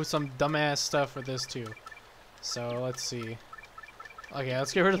do some dumbass stuff with this too. So let's see. Okay,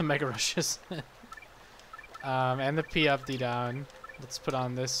 let's get rid of the Mega Rushes. And the P up, D down. Let's put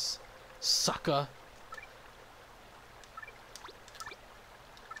on this sucker.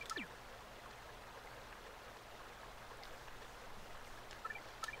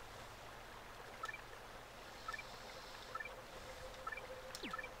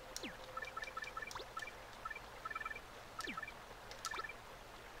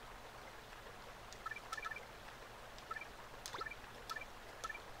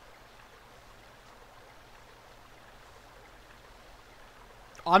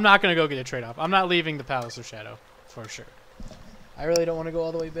 I'm not going to go get a trade-off. I'm not leaving the Palace of Shadow, for sure. I really don't want to go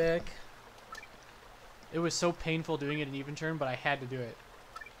all the way back. It was so painful doing it in even turn, but I had to do it.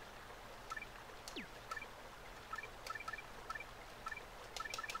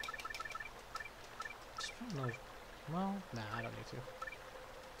 Well, nah, I don't need to.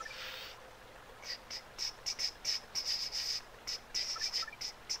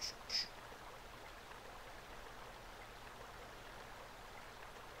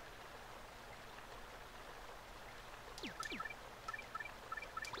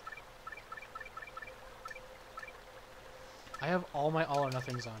 I have all my all or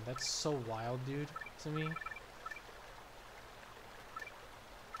nothings on. That's so wild, dude, to me.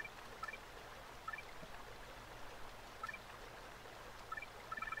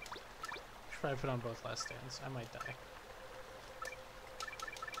 Should probably put on both last stands. I might die.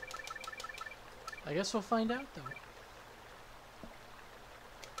 I guess we'll find out, though.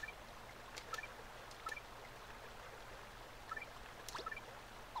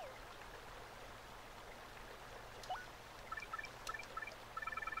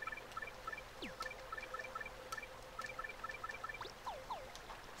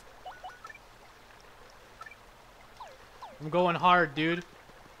 I'm going hard, dude,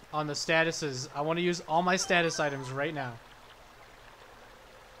 on the statuses. I want to use all my status items right now.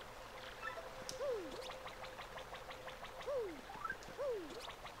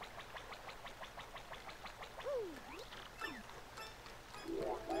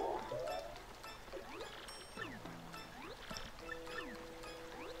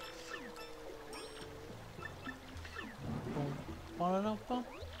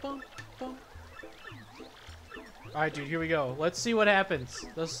 Alright, dude, here we go. Let's see what happens.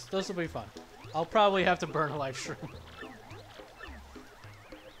 This will be fun. I'll probably have to burn a life shroom.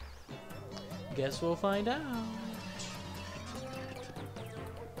 Guess we'll find out.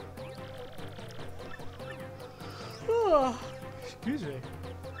 Oh, excuse me.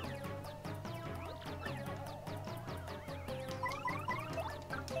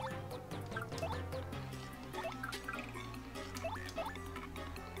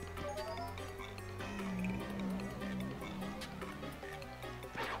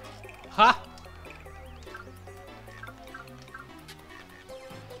 Ha!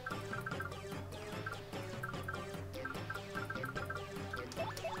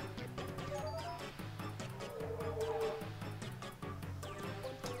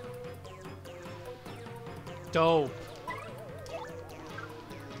 dope.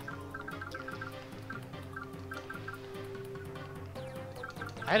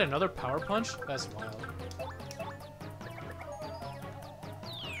 I had another power punch? That's wild.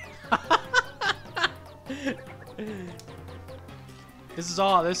 This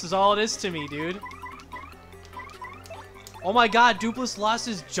is all it is to me, dude. Oh my god, Dupless lost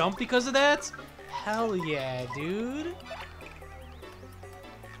his jump because of that? Hell yeah, dude.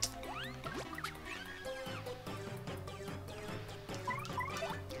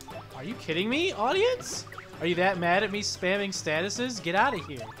 Are you kidding me, audience? Are you that mad at me spamming statuses? Get out of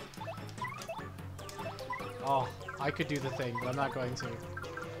here. Oh, I could do the thing, but I'm not going to.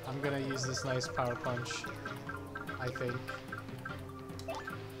 I'm gonna use this nice power punch, I think.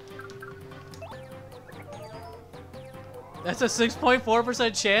 That's a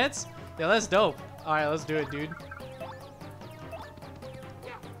 6.4% chance? Yeah, that's dope. Alright, let's do it, dude.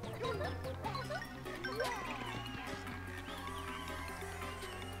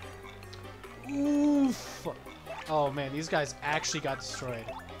 Oof. Oh man, these guys actually got destroyed.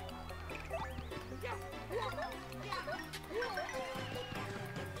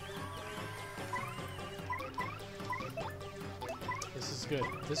 This is good.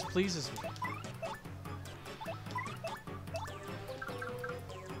 This pleases me.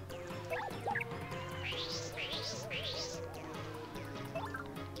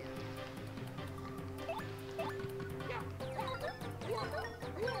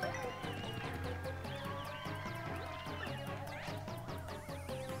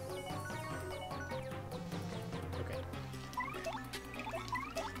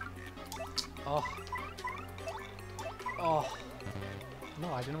 Oh. Oh.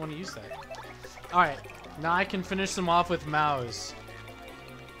 No, I didn't want to use that. Alright, now I can finish them off with Mouse.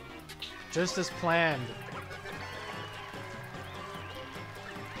 Just as planned.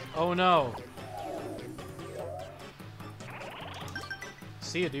 Oh no.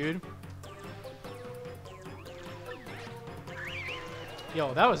 See ya, dude.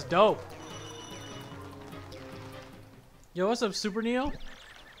 Yo, that was dope. Yo, what's up, Super Neo?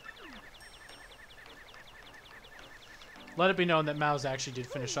 Let it be known that Mouse actually did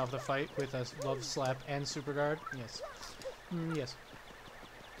finish off the fight with a Love Slap and Super Guard. Yes. Yes.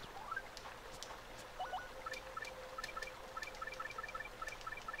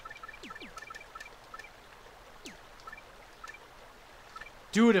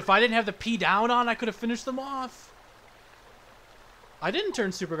 Dude, if I didn't have the P down on, I could have finished them off. I didn't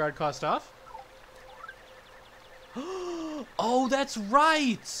turn Super Guard cost off. Oh, that's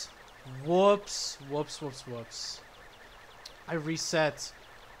right! Whoops. Whoops, whoops, whoops. I reset.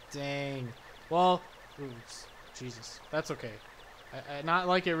 Dang. Well, oops. Jesus. That's okay. Not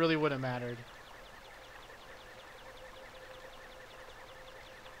like it really would have mattered.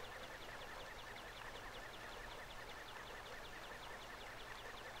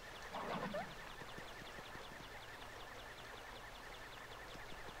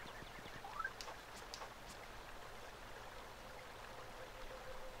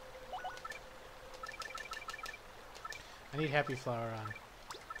 I need Happy Flower on.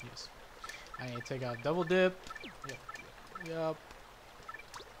 Yes. I need to take out Double Dip. Yep. Yep.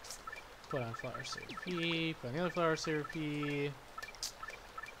 Put on Flower Saver P. Put on the other Flower Saver P.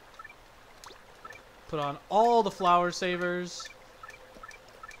 Put on all the Flower Savers.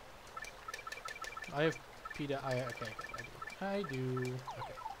 I have P down. Okay. I do.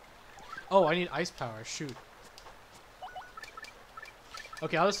 Okay. Oh, I need Ice Power. Shoot.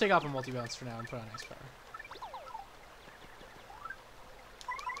 Okay, I'll just take off a multi-bounce for now and put on Ice Power.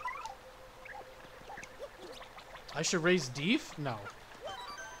 I should raise Deef? No.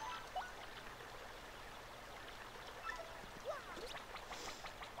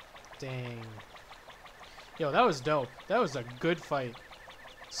 Dang. Yo, that was dope. That was a good fight.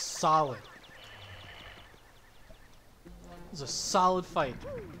 Solid. It was a solid fight.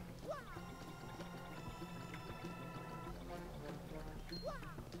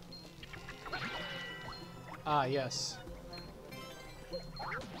 Ah, yes.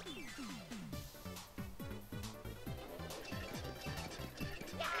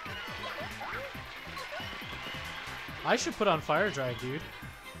 I should put on Fire Drive, dude.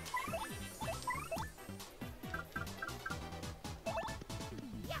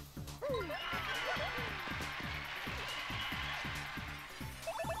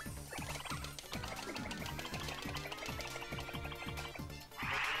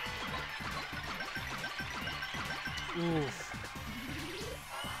 Oof.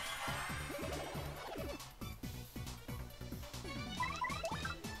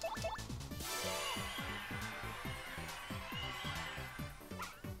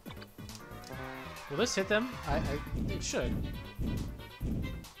 Will this hit them? It should.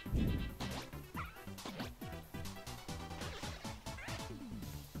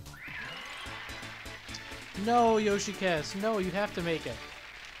 No, Yoshikess. No, you have to make it.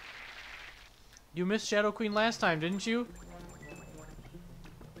 You missed Shadow Queen last time, didn't you?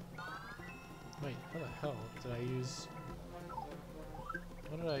 Wait, how the hell did I use...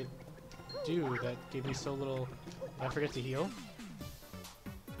 What did I do that gave me so little... Did I forget to heal?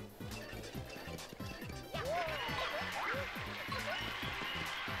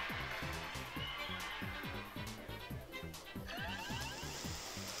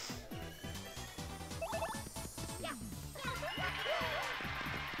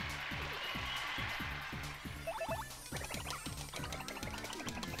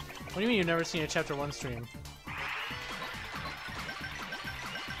 What do you mean you've never seen a Chapter 1 stream?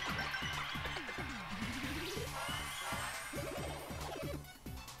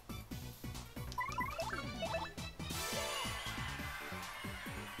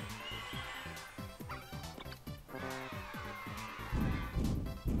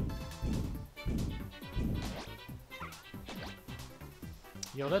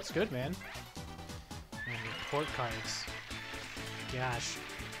 Yo, that's good, man. And report cards. Gosh.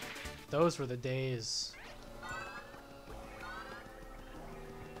 Those were the days.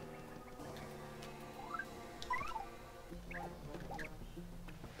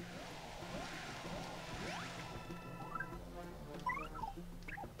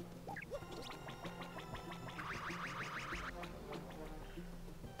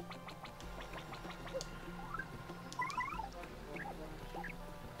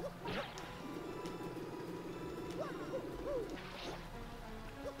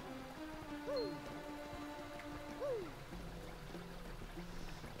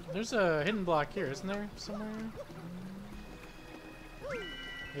 There's a hidden block here, isn't there? Somewhere?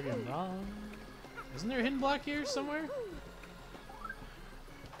 Maybe I'm wrong. Isn't there a hidden block here somewhere?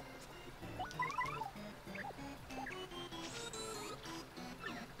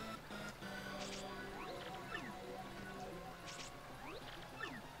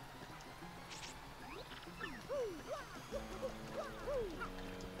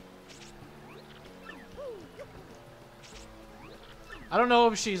 I don't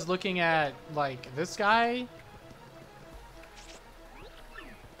know if she's looking at, like, this guy.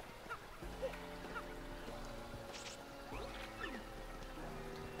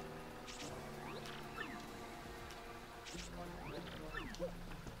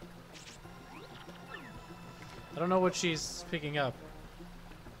 I don't know what she's picking up.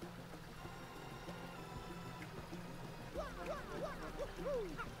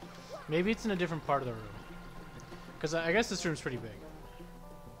 Maybe it's in a different part of the room. Because I guess this room's pretty big.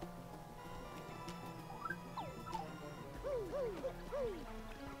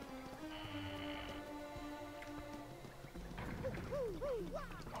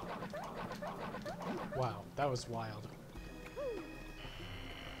 Wow, that was wild.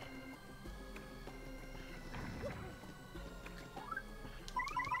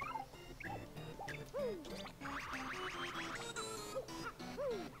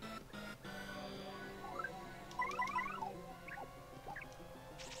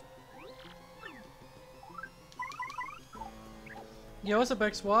 Yo, what's up,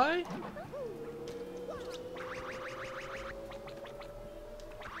 XY?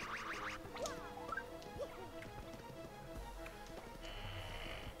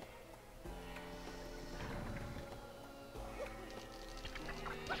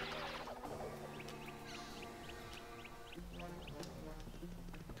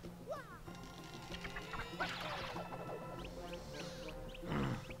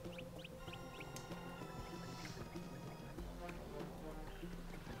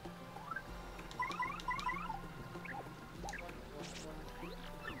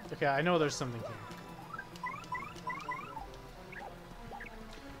 Okay, I know there's something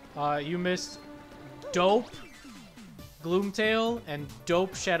here. You missed Dope Gloomtail and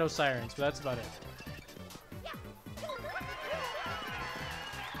Dope Shadow Sirens, but that's about it.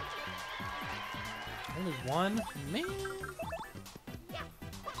 Only one? Man.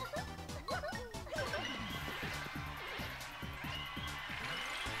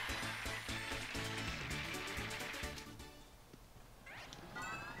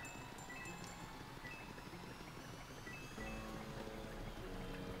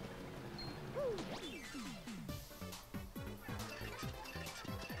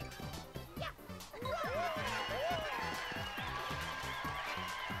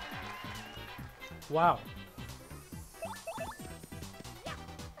 Wow.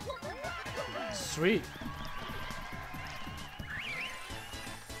 Sweet.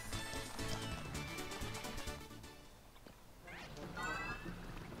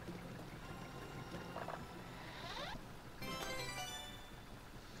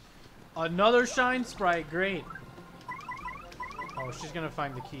 Another shine sprite. Great. Oh, she's gonna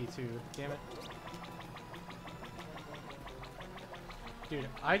find the key too. Damn it. Dude,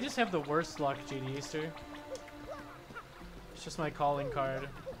 I just have the worst luck, Jdaster. It's just my calling card.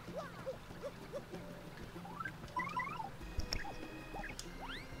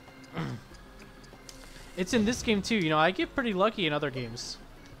 It's in this game too. You know, I get pretty lucky in other games.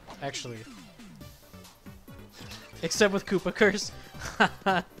 Actually. Except with Koopa Curse.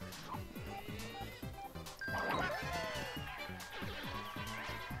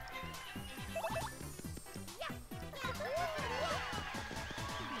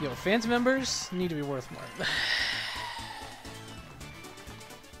 Yo, fans members need to be worth more.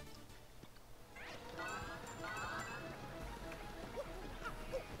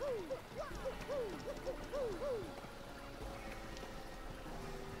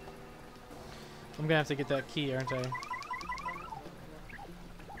 I'm gonna have to get that key, aren't I?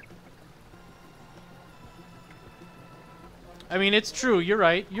 I mean, it's true. You're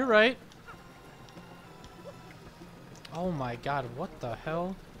right. You're right. Oh my god, what the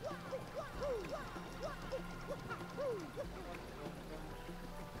hell?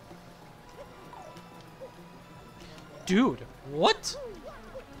 Dude, what?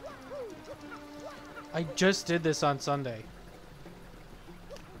 I just did this on Sunday.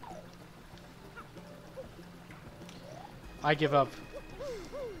 I give up.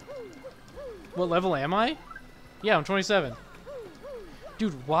 What level am I? Yeah, I'm 27.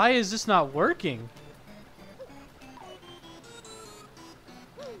 Dude, why is this not working?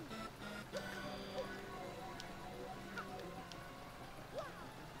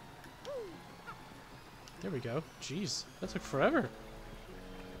 There we go. Jeez, that took forever.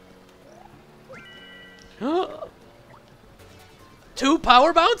 Two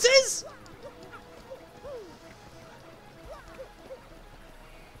power bounces?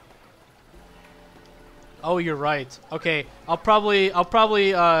 Oh, you're right. Okay, I'll probably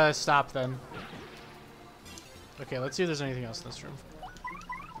stop then. Okay, let's see if there's anything else in this room.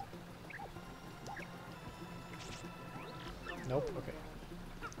 Nope. Okay.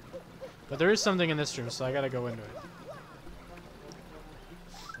 But there is something in this room, so I gotta go into it.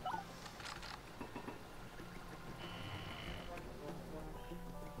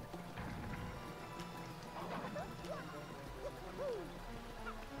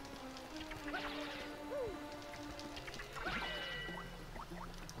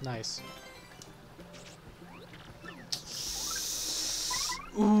 Nice.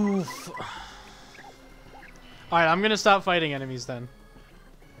 Oof. Alright, I'm gonna stop fighting enemies then.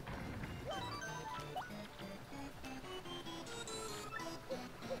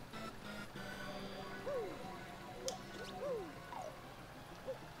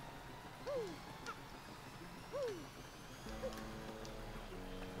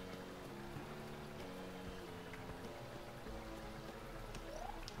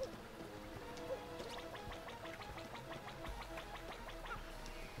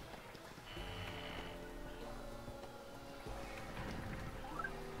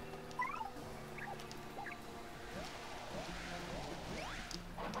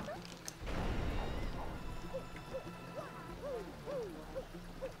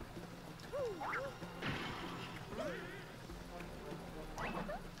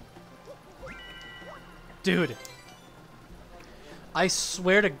 Dude. I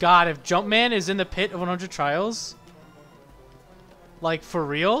swear to God, if Jumpman is in the pit of 100 trials, like, for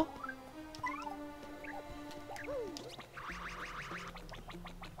real?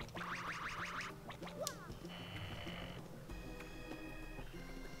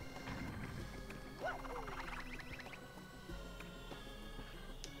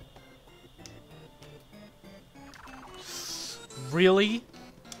 Really?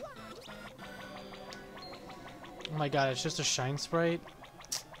 Oh my god, it's just a shine sprite?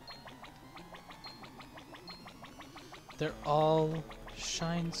 They're all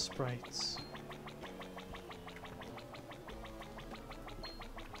shine sprites.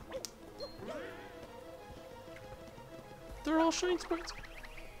 They're all shine sprites.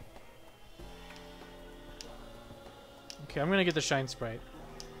 Okay, I'm gonna get the shine sprite.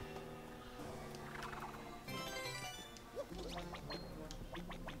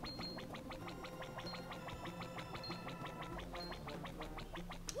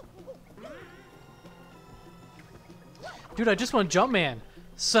 Dude, I just want Jumpman,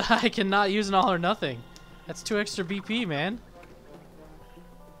 so I cannot use an all or nothing. That's 2 extra BP, man.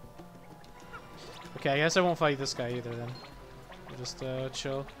 Okay, I guess I won't fight this guy either then. I'll just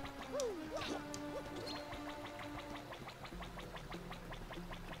chill.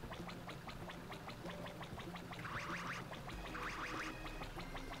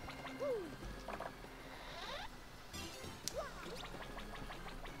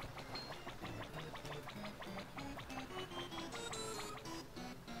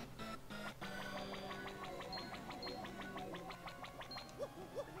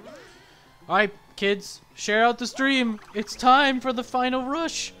 Alright, kids, share out the stream. It's time for the final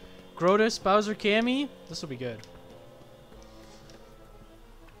rush. Grotus, Bowser, Cammy. This will be good.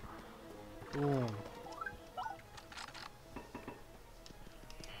 Boom.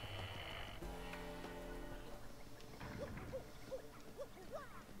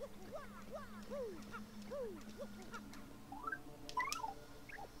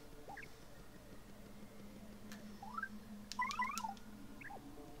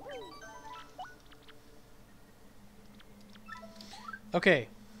 Okay.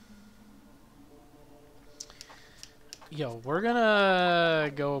 Yo, we're gonna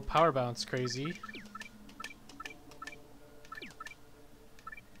go power bounce crazy.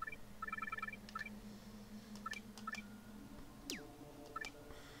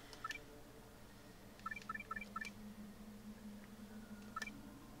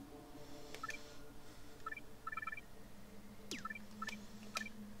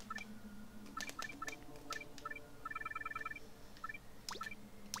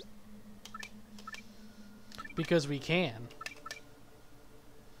 Because we can.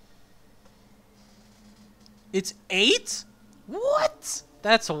 It's 8? What?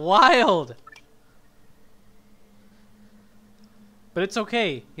 That's wild. But it's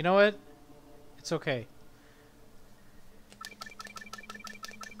okay. You know what? It's okay.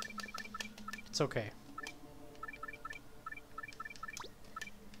 It's okay.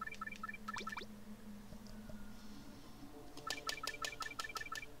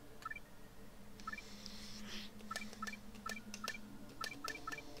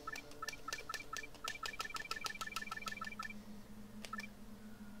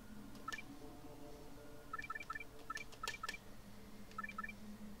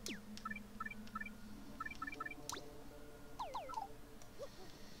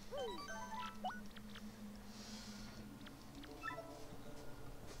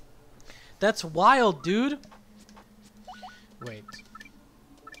 That's wild, dude. Wait.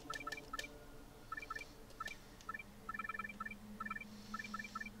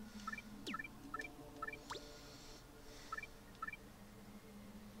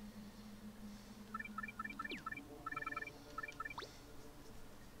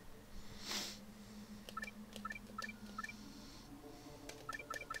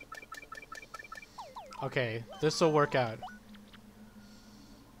 Okay, this will work out.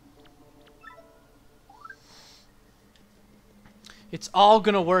 It's all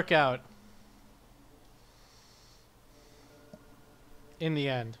gonna work out. In the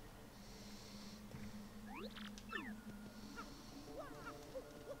end.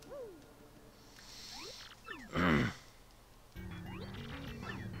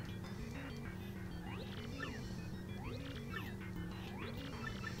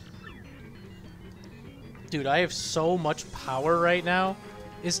 Dude, I have so much power right now.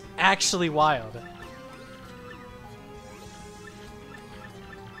 It's actually wild.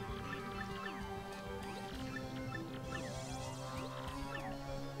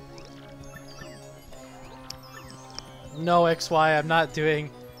 No XY, I'm not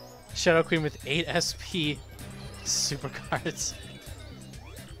doing Shadow Queen with 8 SP super cards.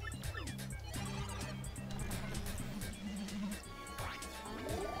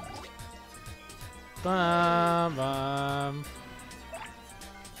 Bum, bum.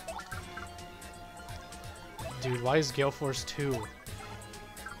 Dude, why is Gale Force 2?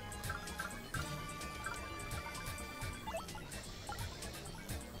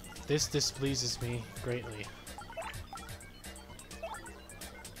 This displeases me greatly.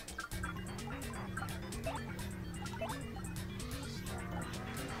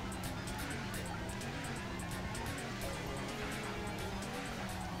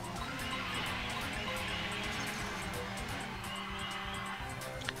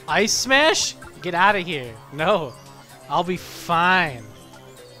 Ice Smash? Get out of here. No. I'll be fine.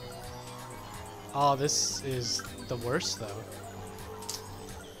 Oh, this is the worst, though.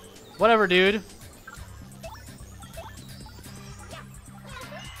 Whatever, dude.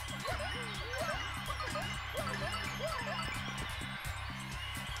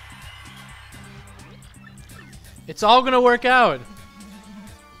 It's all gonna work out.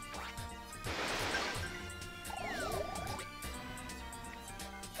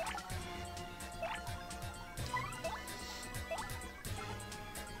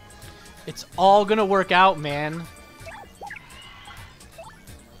 It's all gonna work out, man.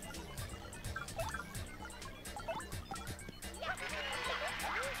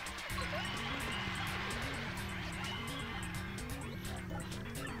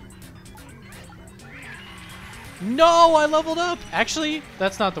 No, I leveled up! Actually,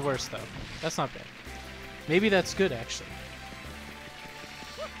 that's not the worst, though. That's not bad. Maybe that's good, actually.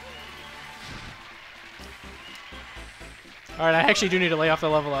 Alright, I actually do need to lay off the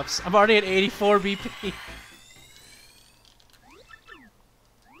level ups. I'm already at 84 BP.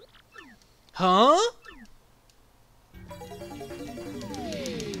 Huh?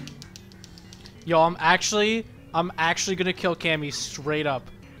 Yo, I'm actually gonna kill Cammy straight up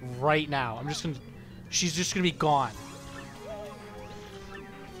right now. She's just gonna be gone.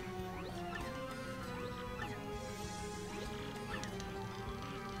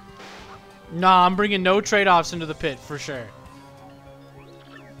 Nah, I'm bringing no trade-offs into the pit for sure.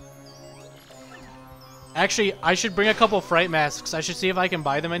 Actually, I should bring a couple fright masks. I should see if I can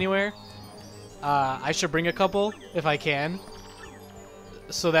buy them anywhere. I should bring a couple if I can,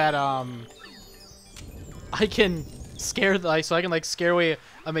 so that I can scare scare away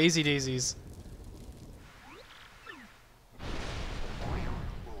Amazy Daisies.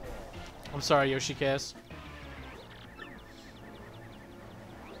 I'm sorry, Yoshicast.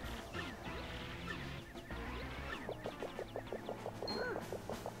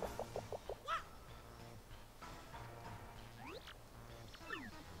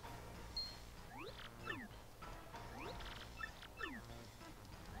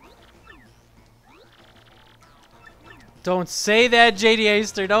 Don't say that,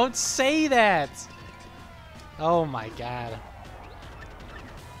 Jdaster. Don't say that. Oh my god.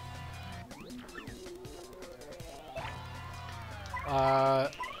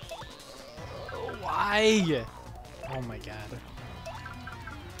 Why? Oh my god.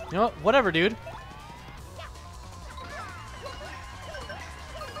 You know what? Whatever, dude.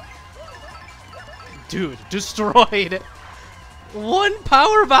 Dude, destroyed. One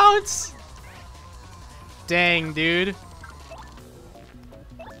power bounce. Dang, dude.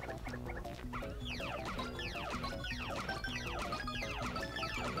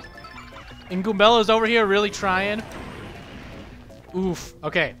 And Goombella's over here really trying. Oof.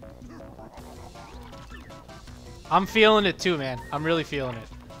 Okay. I'm feeling it too, man. I'm really feeling it.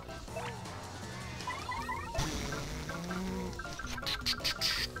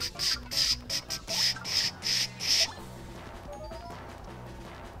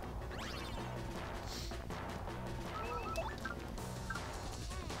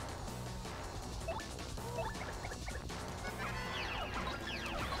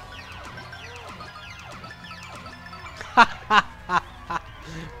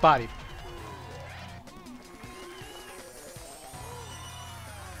 Body.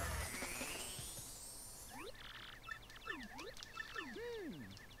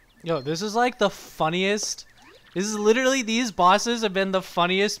 Yo, this is like the funniest. This is literally, these bosses have been the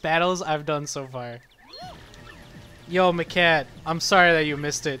funniest battles I've done so far. Yo, McCat, I'm sorry that you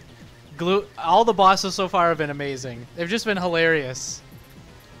missed it. All the bosses so far have been amazing. They've just been hilarious.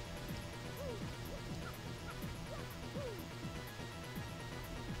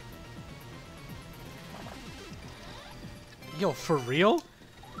 Yo, for real?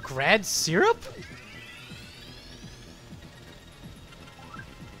 Grad syrup?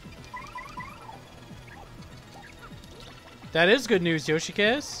 That is good news,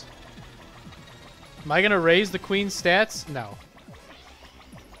 Yoshikaz. Am I gonna raise the queen's stats? No.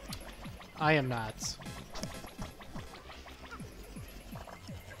 I am not.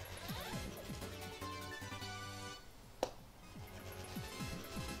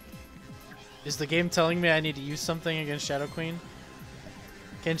 Is the game telling me I need to use something against Shadow Queen?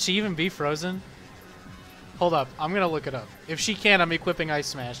 Can she even be frozen? Hold up, I'm gonna look it up. If she can, I'm equipping Ice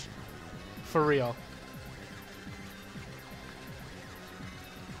Smash. For real.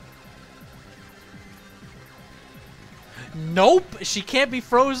 Nope, she can't be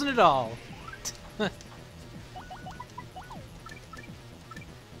frozen at all.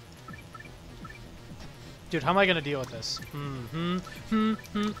 Dude, how am I gonna deal with this?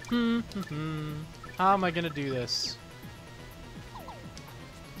 How am I gonna do this?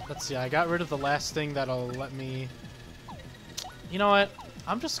 Let's see, I got rid of the last thing that'll let me... You know what?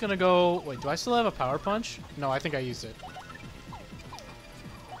 I'm just gonna go... Wait, do I still have a Power Punch? No, I think I used it.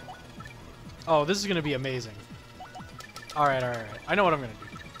 Oh, this is gonna be amazing. Alright, alright, alright. I know what I'm gonna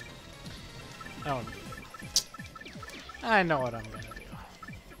do. I know what I'm gonna do.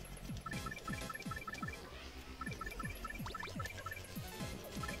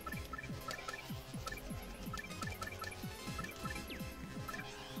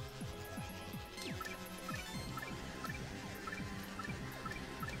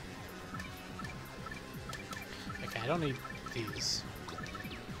 Okay, I don't need these.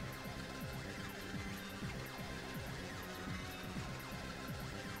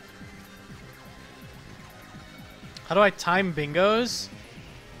 How do I time bingos?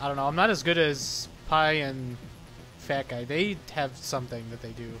 I don't know. I'm not as good as Pie and Fat Guy. They have something that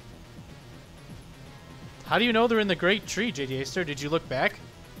they do. How do you know they're in the great tree, Jdaster? Did you look back?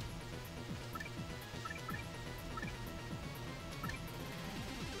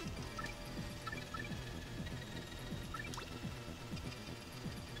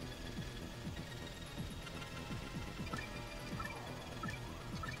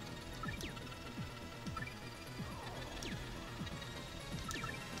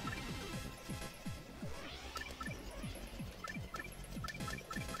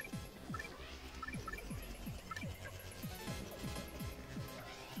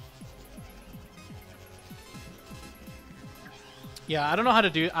 Yeah, I don't know how to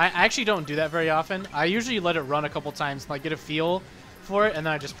do. I actually don't do that very often. I usually let it run a couple times, like get a feel for it, and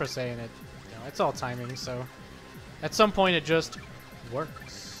then I just press A, and it's all timing. So at some point, it just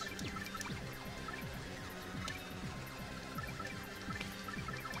works.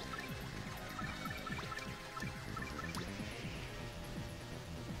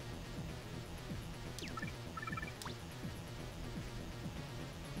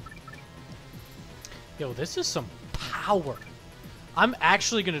 Yo, this is some power. I'm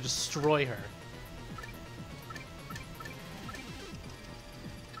actually gonna destroy her.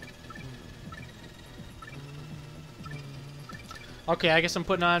 Okay, I guess I'm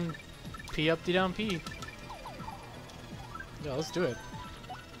putting on P up, D down, P. Yeah, let's do it.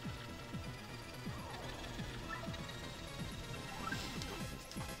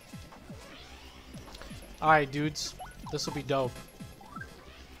 Alright, dudes. This will be dope.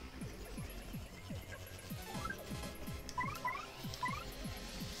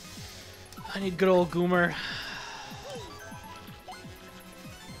 I need good old Goomer.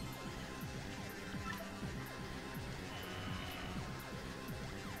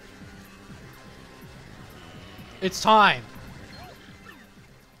 It's time.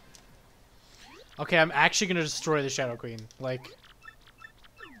 Okay, I'm actually gonna destroy the Shadow Queen. Like,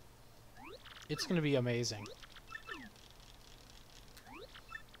 it's gonna be amazing.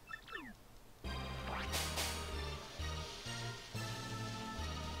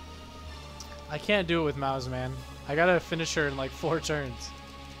 I can't do it with Mouse, man. I gotta finish her in like 4 turns.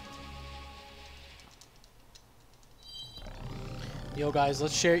 Yo, guys,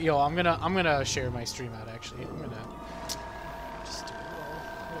 let's share. Yo, I'm gonna share my stream out. Actually, I'm gonna just do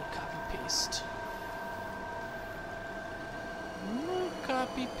a little copy paste.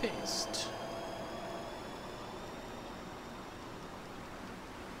 Copy paste.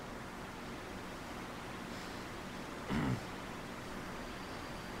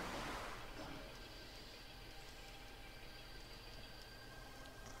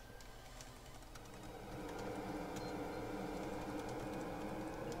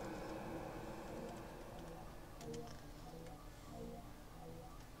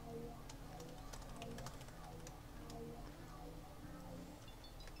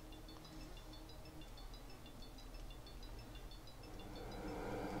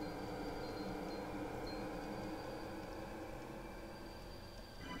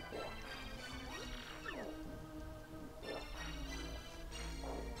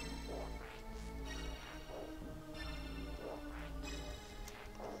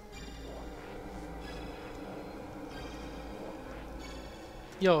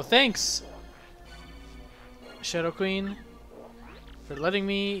 Yo, thanks, Shadow Queen, for giving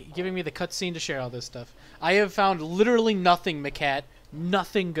me the cutscene to share all this stuff. I have found literally nothing, Macat,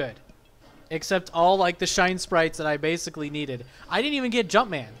 nothing good, except all like the shine sprites that I basically needed. I didn't even get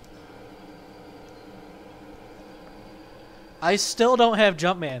Jumpman. I still don't have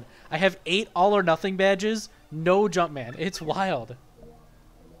Jumpman. I have 8 all or nothing badges, no Jumpman. It's wild.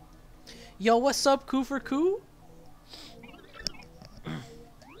 Yo, what's up, Koo for Koo?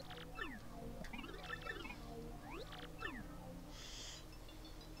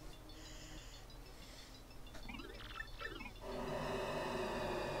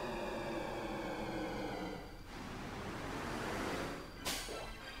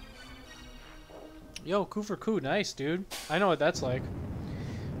 Yo, Koo for Koo, nice, dude. I know what that's like.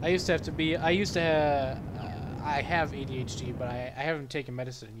 I have ADHD, but I haven't taken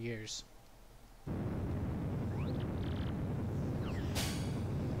medicine in years.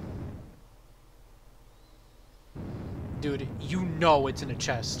 Dude, you know it's in a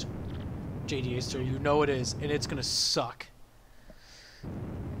chest. Jdaster, you know it is, and it's gonna suck.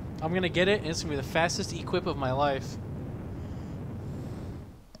 I'm gonna get it, and it's gonna be the fastest equip of my life.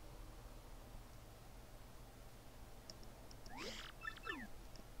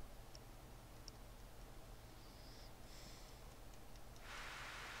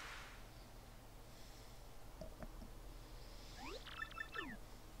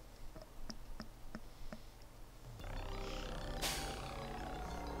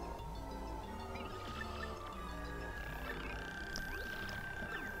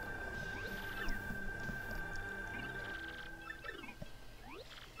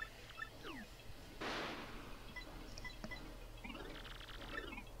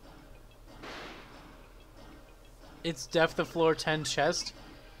 It's depth of floor 10 chest.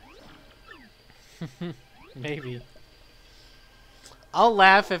 Maybe. I'll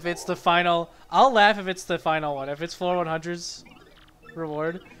laugh if it's the final. I'll laugh if it's the final one. If it's floor 100's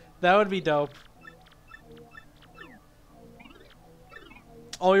reward, that would be dope.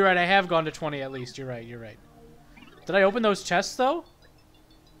 Oh, you're right. I have gone to 20 at least. You're right. You're right. Did I open those chests though?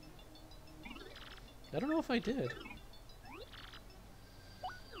 I don't know if I did.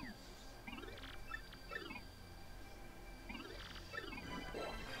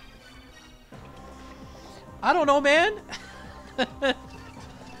 I don't know, man. I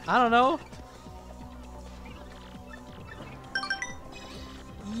don't know.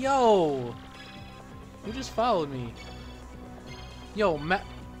 Yo. Who just followed me? Yo,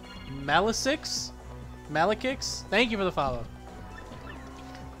 Malicix? Malikix? Thank you for the follow.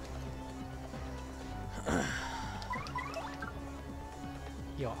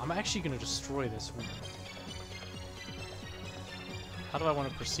 Yo, I'm actually gonna destroy this one. How do I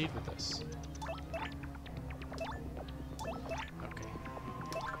want to proceed with this? Okay.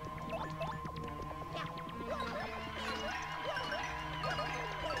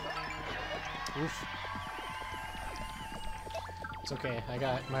 Oof. It's okay, I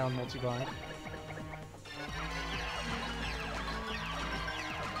got my own multi-blind.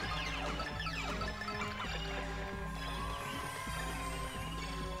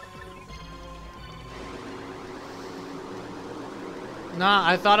 Nah,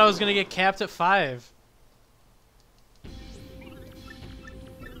 I thought I was gonna get capped at 5.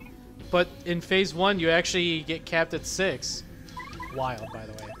 But in phase 1, you actually get capped at 6. Wild, by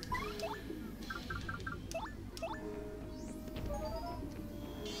the way.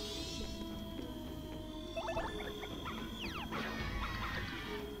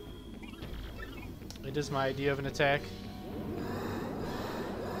 It is my idea of an attack.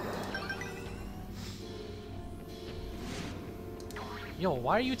 Yo,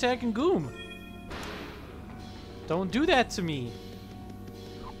 why are you attacking Goom? Don't do that to me.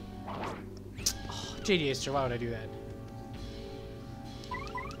 Oh, Jdaster, why would I do that?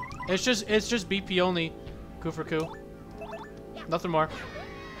 It's just BP only. Coup for coup. Nothing more.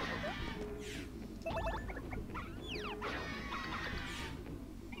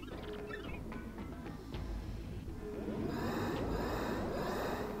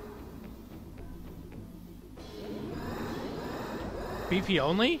 BP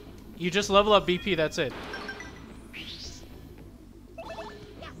only? You just level up BP, that's it.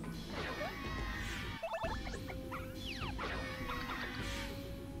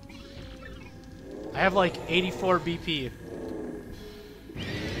 I have like 84 BP.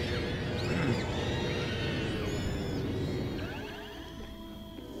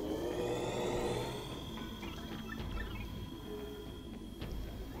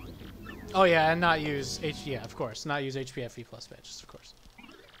 Oh yeah, and not use yeah, of course. Not use HPFE plus badges, of course.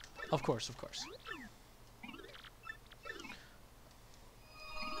 Of course, of course.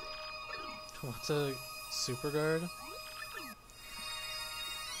 What's a super guard?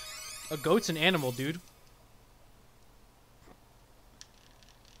 A goat's an animal, dude.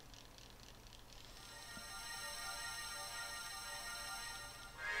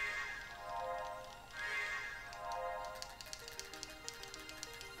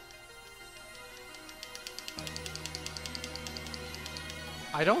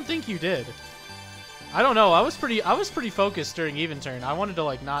 I don't think you did. I don't know. I was pretty focused during even turn. I wanted to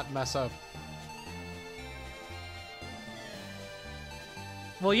like not mess up.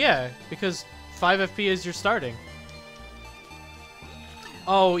 Well, yeah, because 5 FP is your starting.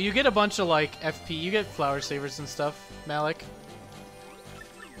 Oh, you get a bunch of like FP. You get flower savers and stuff, Malik.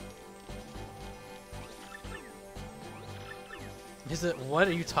 Is it? What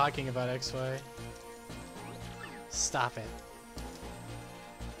are you talking about, XY? Stop it.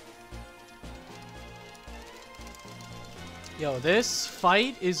 Yo, this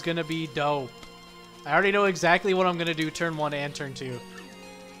fight is gonna be dope. I already know exactly what I'm gonna do turn 1 and turn 2.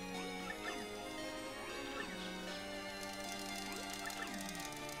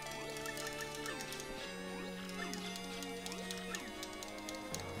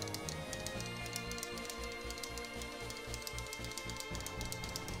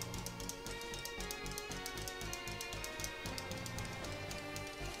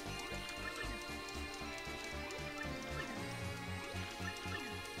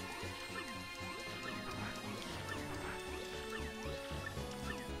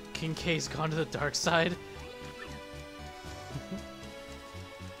 King K's gone to the dark side.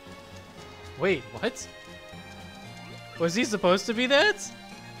 Wait, what? Was he supposed to be that?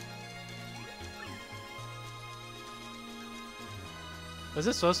 Was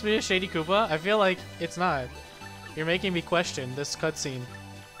this supposed to be a Shady Koopa? I feel like it's not. You're making me question this cutscene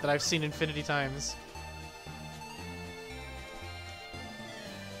that I've seen infinity times.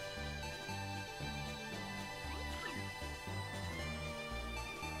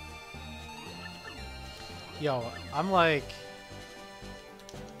 Yo, I'm like...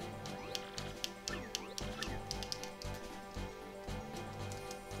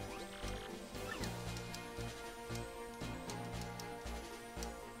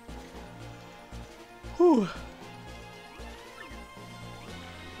 Whew.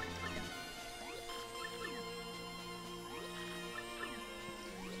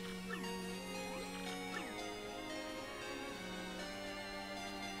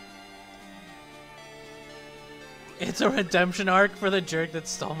 It's a redemption arc for the jerk that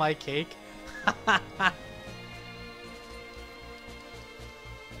stole my cake.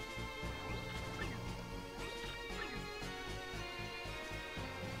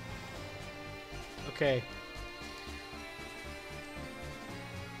 Okay.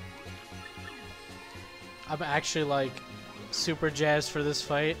 I'm actually like super jazzed for this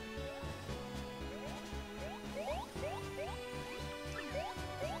fight.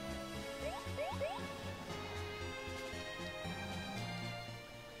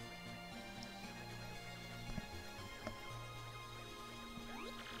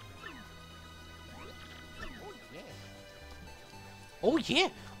 Oh yeah!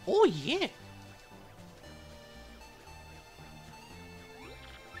 Oh yeah!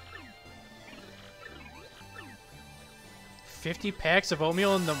 $50 packs of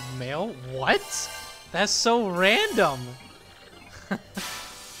oatmeal in the mail? What? That's so random!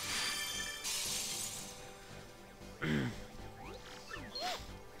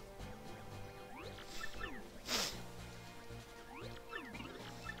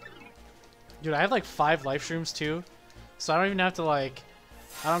 Dude, I have like 5 life shrooms too. So I don't even have to like,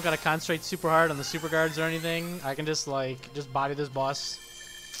 I don't gotta concentrate super hard on the super guards or anything. I can just like, just body this boss.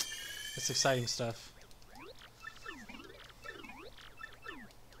 It's exciting stuff.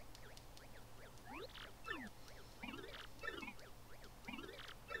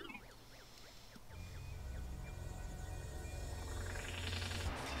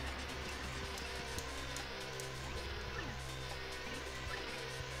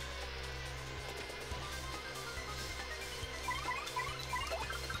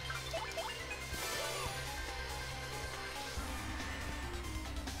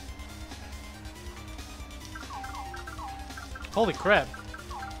 Holy crap.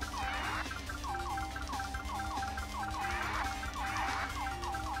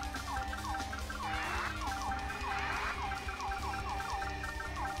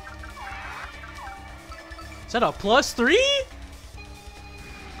 Is that a +3?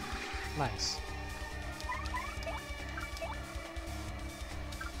 Nice.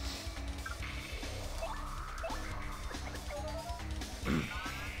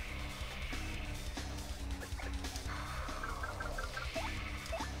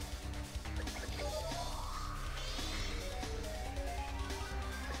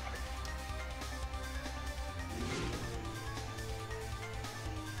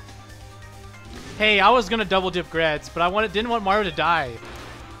 Hey, I was gonna double dip Grads, but didn't want Mario to die.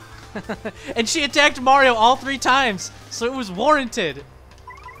 And she attacked Mario all 3 times, so it was warranted.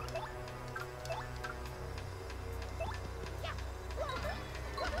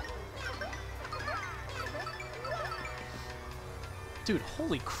 Dude,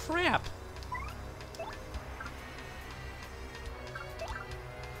 holy crap.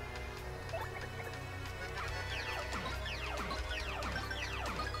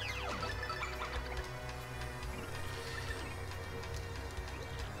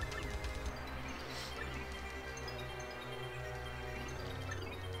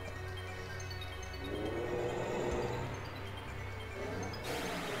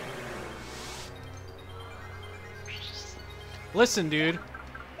 Listen, dude.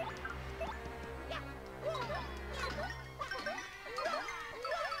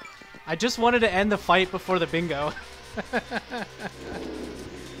 I just wanted to end the fight before the bingo.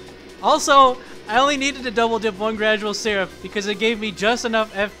 Also, I only needed to double dip 1 gradual syrup because it gave me just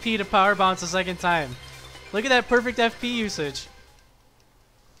enough FP to power bounce a second time. Look at that perfect FP usage.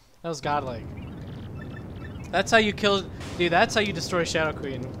 That was godlike. That's how you kill... Dude, that's how you destroy Shadow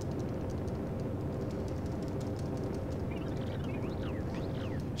Queen.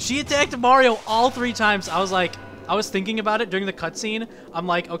 She attacked Mario all 3 times. I was thinking about it during the cutscene. I'm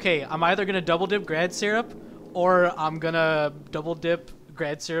like, okay, I'm either gonna double dip Grad Syrup or I'm gonna double dip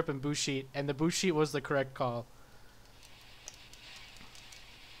Grad Syrup and Boost Sheet, and the Boost Sheet was the correct call.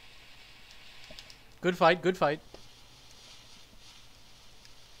 Good fight, good fight.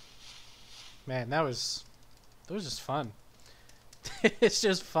 Man, that was It was just fun. It's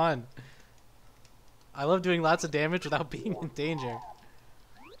just fun. I love doing lots of damage without being in danger.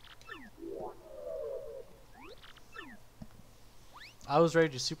 I was ready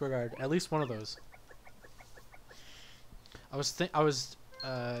to super guard at least one of those. I was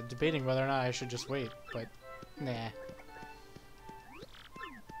debating whether or not I should just wait, but nah.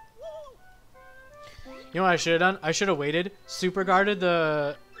 You know what I should have done? I should have waited, super guarded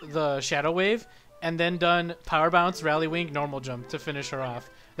the shadow wave, and then done power bounce, rally wing, normal jump to finish her off.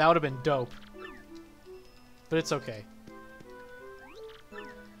 That would have been dope. But it's okay.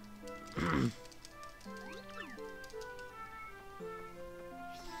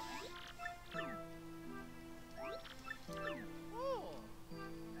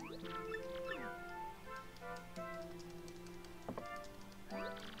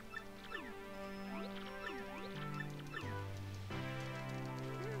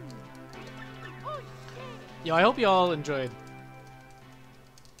 Yo, I hope you all enjoyed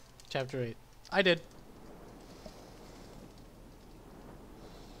Chapter 8. I did.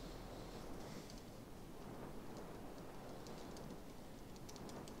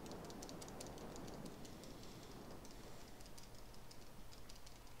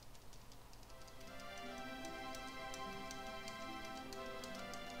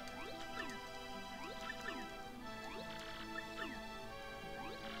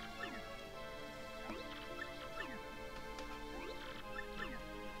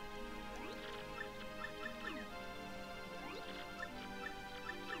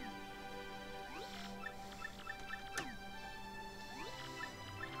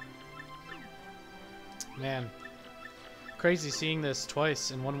 Man, crazy seeing this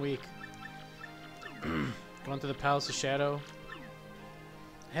twice in 1 week. Going through the Palace of Shadow.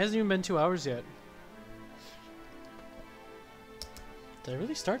 It hasn't even been 2 hours yet. Did I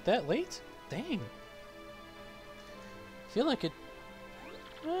really start that late? Dang. I feel like it...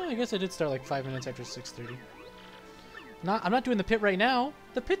 Well, I guess I did start like 5 minutes after 6:30. I'm not doing the pit right now.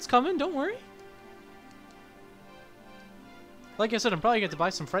 The pit's coming, don't worry. Like I said, I'm probably going to buy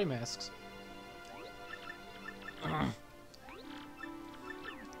some fright masks.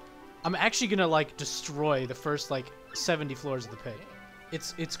 I'm actually gonna like destroy the first like 70 floors of the pit.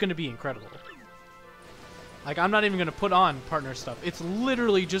 It's gonna be incredible. Like I'm not even gonna put on partner stuff. It's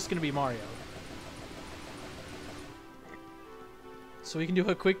literally just gonna be Mario. So we can do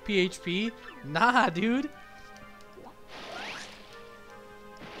a quick PHP? Nah, dude.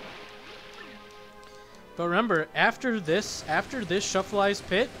 But remember, after this Shufflizer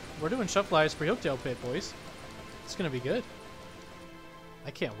pit, we're doing Shufflizer pre-Hooktail pit, boys. It's gonna be good.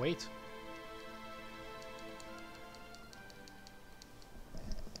 I can't wait.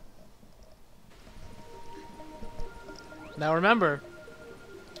 Now remember,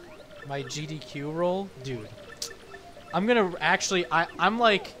 my GDQ roll, dude. I'm gonna actually, I'm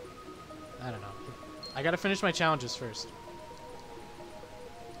like, I don't know. I gotta finish my challenges first.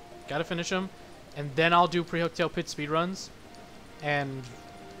 Gotta finish them, and then I'll do pre-Hooktail pit speedruns, and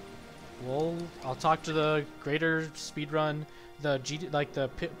I'll talk to the greater speedrun, the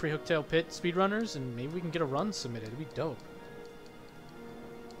pre-Hooktail pit speedrunners, and maybe we can get a run submitted. It'd be dope.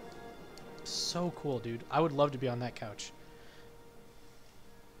 So cool, dude. I would love to be on that couch.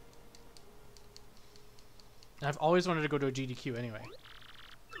 And I've always wanted to go to a GDQ anyway.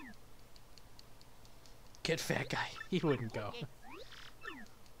 Get fat guy. He wouldn't go.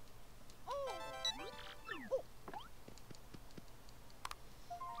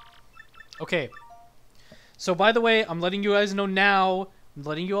 Okay. So by the way, I'm letting you guys know now. I'm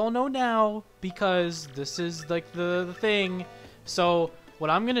letting you all know now because this is like the thing. So what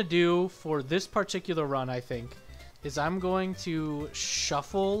I'm gonna do for this particular run, I think, is I'm going to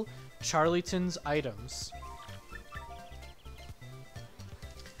shuffle Charlieton's items.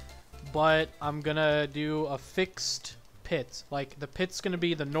 But I'm gonna do a fixed pit. Like the pit's gonna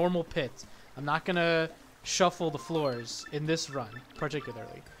be the normal pit. I'm not gonna shuffle the floors in this run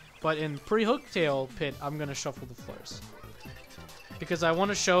particularly. But in pre-Hooktail pit, I'm gonna shuffle the floors because I want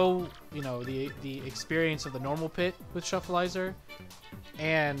to show, you know, the experience of the normal pit with Shufflizer,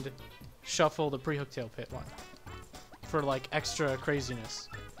 and shuffle the pre-Hooktail pit one for like extra craziness.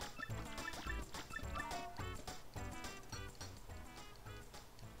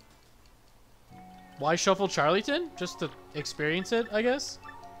 Why shuffle Charlieton? Just to experience it, I guess.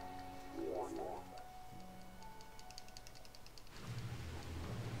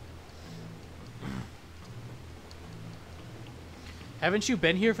 Haven't you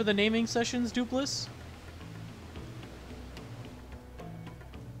been here for the naming sessions, Dupless?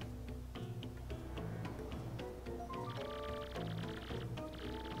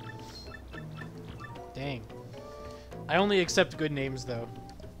 Dang. I only accept good names, though.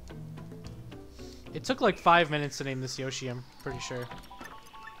 It took like 5 minutes to name this Yoshi, I'm pretty sure.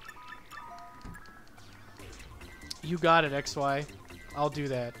 You got it, XY. I'll do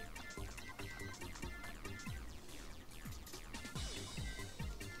that.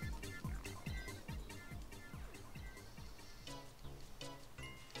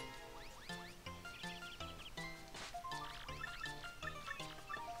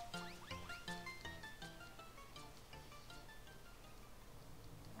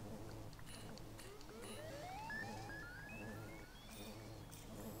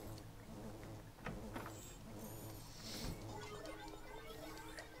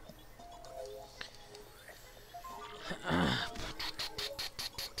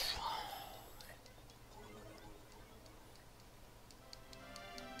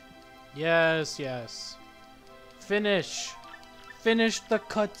 Yes, yes. Finish. Finish the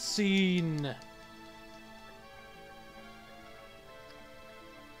cutscene.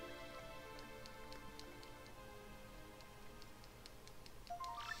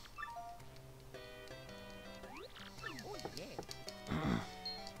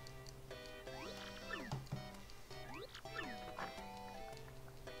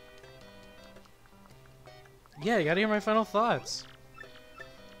 Yeah, you gotta hear my final thoughts.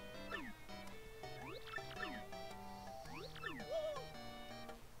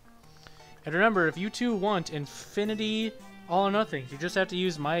 And remember, if you two want Infinity All or Nothing, you just have to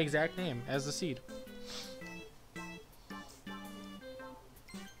use my exact name as the seed.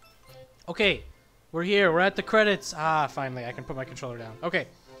 Okay, we're here. We're at the credits. Ah, finally, I can put my controller down. Okay.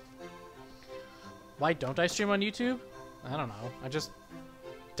 Why don't I stream on YouTube? I don't know. I just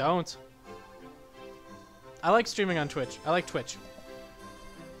don't. I like streaming on Twitch. I like Twitch.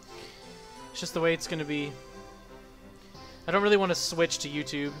 It's just the way it's going to be. I don't really want to switch to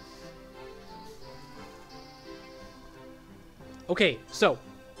YouTube. Okay, so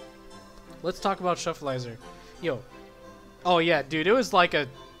let's talk about Shufflizer. Yo. Oh yeah, dude, it was like a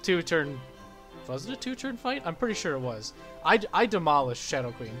two-turn... Was it a two-turn fight? I'm pretty sure it was. I demolished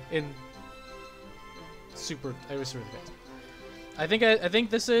Shadow Queen in super... It was really fast. I think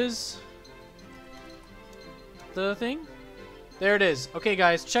this is the thing. There it is. Okay,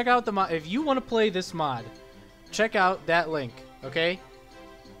 guys, check out the mod. If you want to play this mod, check out that link. Okay.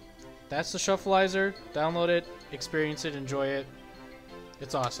 That's the Shufflizer. Download it, experience it, enjoy it.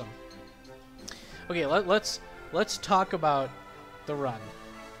 It's awesome. Okay, let's talk about the run.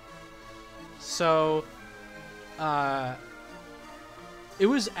 So, it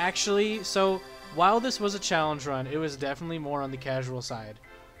was actually, so while this was a challenge run, it was definitely more on the casual side.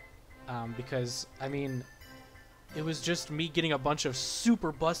 Because, I mean, it was just me getting a bunch of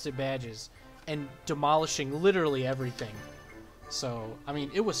super busted badges and demolishing literally everything. So, I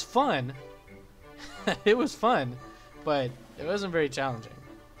mean, it was fun. It was fun, but it wasn't very challenging.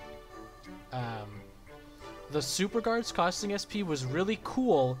 The super guards costing SP was really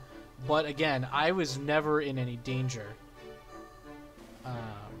cool, but again, I was never in any danger.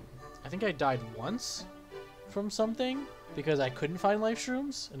 I think I died once from something because I couldn't find life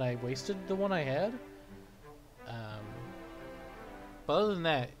shrooms and I wasted the one I had. But other than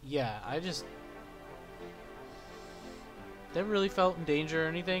that, yeah, I just never really felt in danger or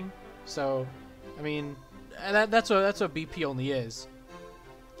anything. So, I mean, that's what BP only is.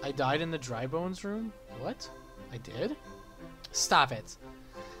 I died in the dry bones room? What? I did? Stop it.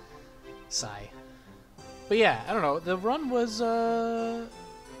 Sigh. But yeah, I don't know. The run was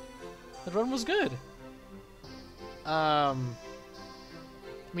good. I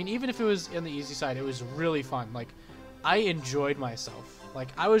mean, even if it was on the easy side, it was really fun. Like, I enjoyed myself. Like,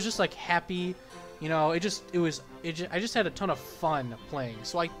 I was just like happy, you know. I just had a ton of fun playing.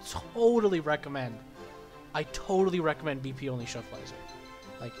 So I totally recommend BP only Shufflizer.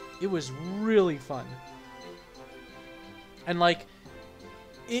 Like, it was really fun. And like,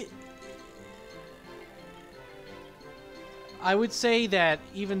 I would say that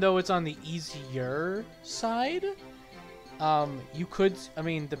even though it's on the easier side, you could, I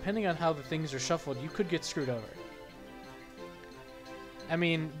mean, depending on how the things are shuffled, you could get screwed over. I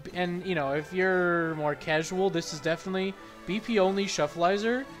mean, and, you know, if you're more casual, this is definitely, BP only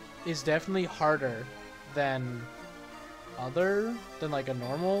Shufflizer is definitely harder than like a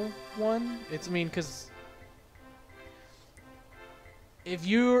normal one. It's, I mean, because if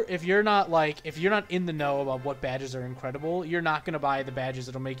you're not in the know about what badges are incredible, you're not gonna buy the badges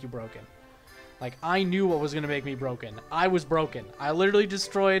that'll make you broken. Like, I knew what was gonna make me broken. I was broken. I literally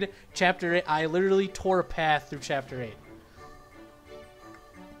destroyed Chapter 8. I literally tore a path through Chapter 8.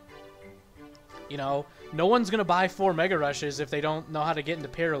 You know, no one's gonna buy 4 Mega Rushes if they don't know how to get into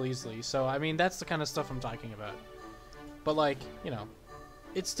Peril easily. So, I mean, that's the kind of stuff I'm talking about. But like, you know,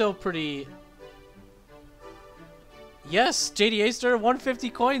 it's still pretty. Yes, Jdaster, 150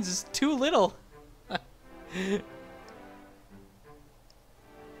 coins is too little.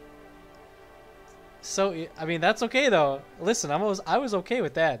 So I mean that's okay though. Listen, I was okay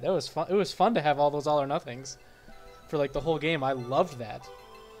with that. That was fun. It was fun to have all those all or nothings for like the whole game. I loved that.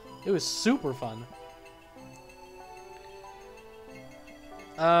 It was super fun.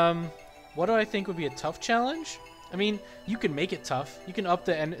 What do I think would be a tough challenge? I mean, you can make it tough. You can up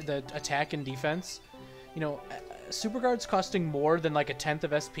the attack and defense. You know, super guards costing more than like a 1/10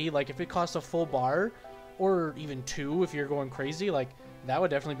 of SP. Like if it costs a full bar, or even 2 if you're going crazy, like that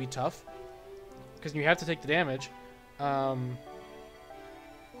would definitely be tough. Because you have to take the damage.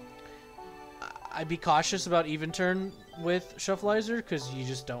 I'd be cautious about even turn with Shufflizer because you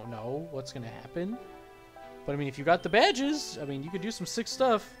just don't know what's going to happen. But I mean, if you got the badges, I mean, you could do some sick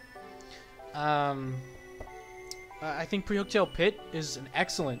stuff. I think Pre-Hooktail Pit is an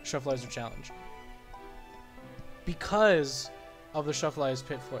excellent Shufflizer challenge because of the Shufflizer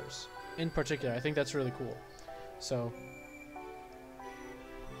Pit flares in particular. I think that's really cool. So,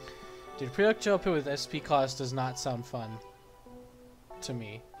 dude, Pre-Hooktail Pit with SP cost does not sound fun to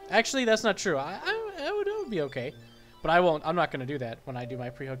me. Actually, that's not true. It would be okay. But I won't. I'm not going to do that when I do my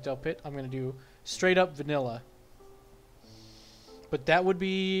Pre-Hooktail Pit. I'm going to do straight up vanilla. But that would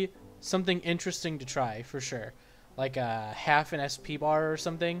be something interesting to try for sure. Like a half an SP bar or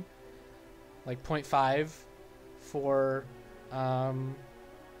something. Like 0.5 for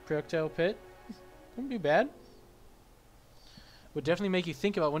Pre-Hooktail Pit. Wouldn't be bad. Would definitely make you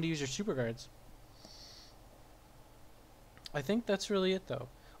think about when to use your super guards. I think that's really it though.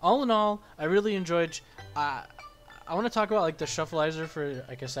 All in all, I really enjoyed. I want to talk about like the Shufflizer for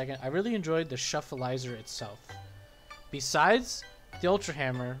like a second. I really enjoyed the Shufflizer itself. Besides the Ultra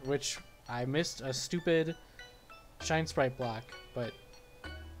Hammer, which I missed a stupid Shine Sprite block, but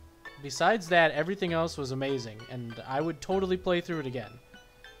besides that, everything else was amazing, and I would totally play through it again.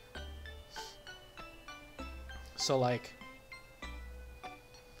 So like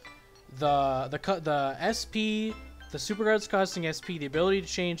the SP. The super guards costing SP, the ability to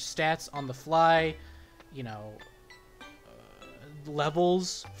change stats on the fly, you know,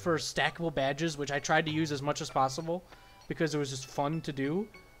 levels for stackable badges, which I tried to use as much as possible because it was just fun to do,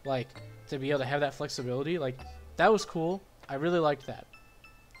 like to be able to have that flexibility. Like that was cool. I really liked that.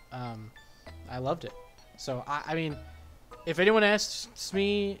 I loved it. So I mean, if anyone asks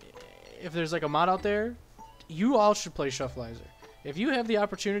me if there's like a mod out there, you all should play Shufflizer. If you have the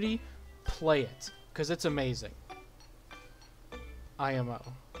opportunity, play it because it's amazing. IMO.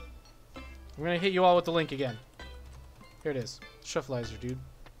 I'm gonna hit you all with the link again. Here it is. Shufflizer, dude.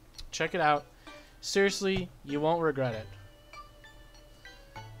 Check it out. Seriously, you won't regret it.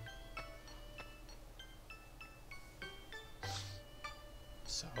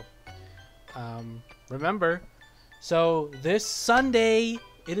 So, remember, so this Sunday,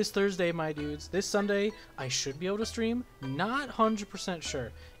 it is Thursday, my dudes. This Sunday, I should be able to stream. Not 100%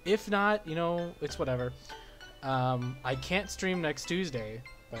 sure. If not, you know, it's whatever. I can't stream next Tuesday,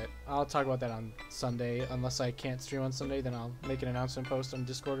 but I'll talk about that on Sunday. Unless I can't stream on Sunday, then I'll make an announcement post on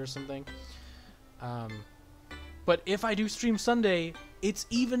Discord or something. But if I do stream Sunday, it's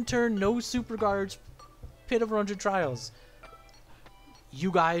even turn, no super guards, Pit of 100 trials. You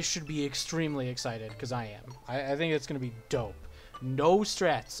guys should be extremely excited, because I am. I think it's going to be dope. No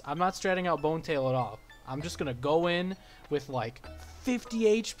strats. I'm not stratting out Bonetail at all. I'm just going to go in with like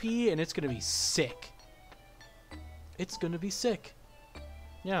 50 HP, and it's going to be sick. It's gonna be sick.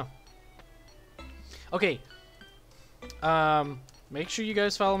 Yeah. Okay. Make sure you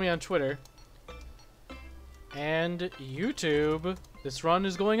guys follow me on Twitter. And YouTube. This run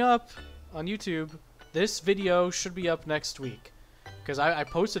is going up on YouTube. This video should be up next week. Because I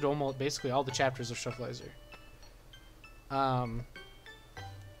posted almost basically all the chapters of Shufflizer. And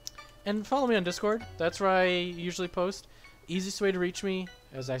follow me on Discord. That's where I usually post. Easiest way to reach me,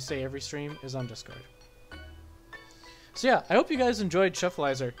 as I say every stream, is on Discord. So yeah, I hope you guys enjoyed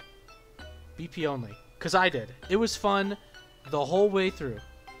Shufflizer. BP only. Because I did. It was fun the whole way through.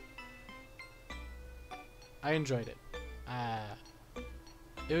 I enjoyed it.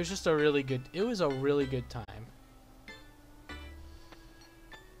 It was just a really good... It was a really good time.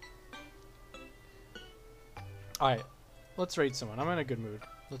 Alright. Let's raid someone. I'm in a good mood.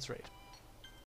 Let's raid.